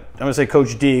I'm going to say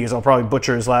Coach D because I'll probably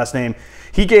butcher his last name.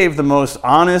 He gave the most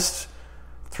honest,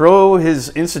 throw his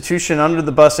institution under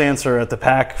the bus answer at the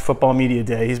PAC Football Media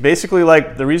Day. He's basically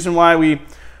like, the reason why we,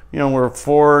 you know, were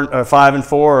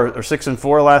 5-4 or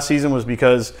 6-4 last season was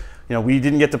because, you know, we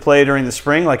didn't get to play during the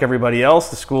spring like everybody else.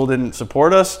 The school didn't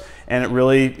support us, and it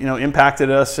really, you know,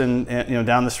 impacted us and you know,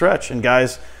 down the stretch. And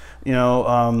guys, you know,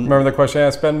 remember the question I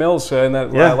asked Ben Mills in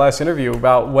that last interview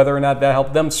about whether or not that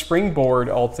helped them springboard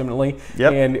ultimately.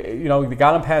 Yep. And, you know, they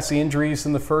got them past the injuries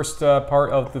in the first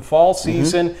part of the fall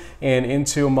season and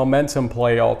into momentum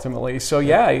play ultimately. So,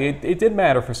 it did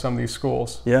matter for some of these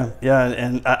schools. Yeah,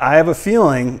 and I have a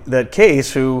feeling that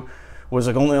Case, who was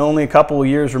like only a couple of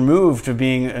years removed to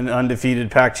being an undefeated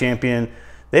PAC champion,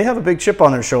 they have a big chip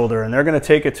on their shoulder, and they're going to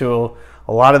take it to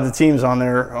a lot of the teams on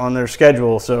their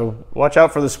schedule. So watch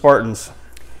out for the Spartans.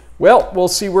 Well, we'll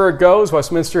see where it goes.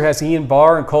 Westminster has Ian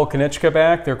Barr and Cole Konichka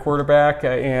back, their quarterback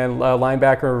and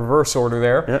linebacker in reverse order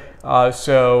there. Yep.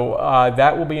 So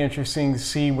that will be interesting to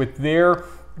see with their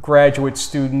graduate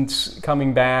students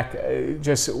coming back,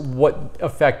 just what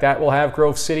effect that will have.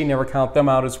 Grove City, never count them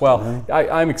out as well.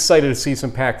 I'm excited to see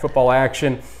some PAC football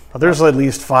action. There's at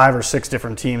least 5 or 6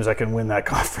 different teams that can win that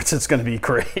conference. It's going to be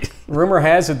great. Rumor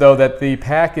has it, though, that the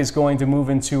PAC is going to move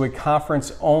into a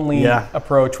conference-only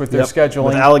approach with their scheduling.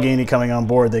 With Allegheny coming on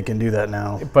board, they can do that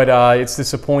now. But it's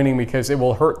disappointing because it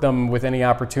will hurt them with any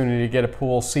opportunity to get a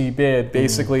Pool C bid.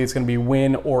 Basically, it's going to be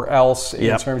win or else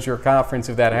in terms of your conference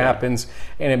if that happens.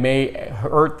 And it may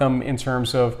hurt them in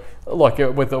terms of, look,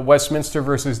 with the Westminster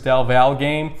versus Del Val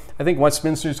game, I think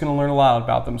Westminster is going to learn a lot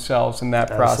about themselves in that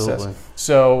process.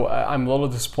 So I'm a little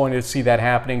disappointed to see that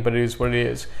happening, but it is what it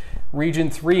is. Region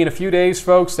 3 in a few days,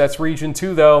 folks. That's Region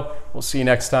 2, though. We'll see you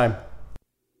next time.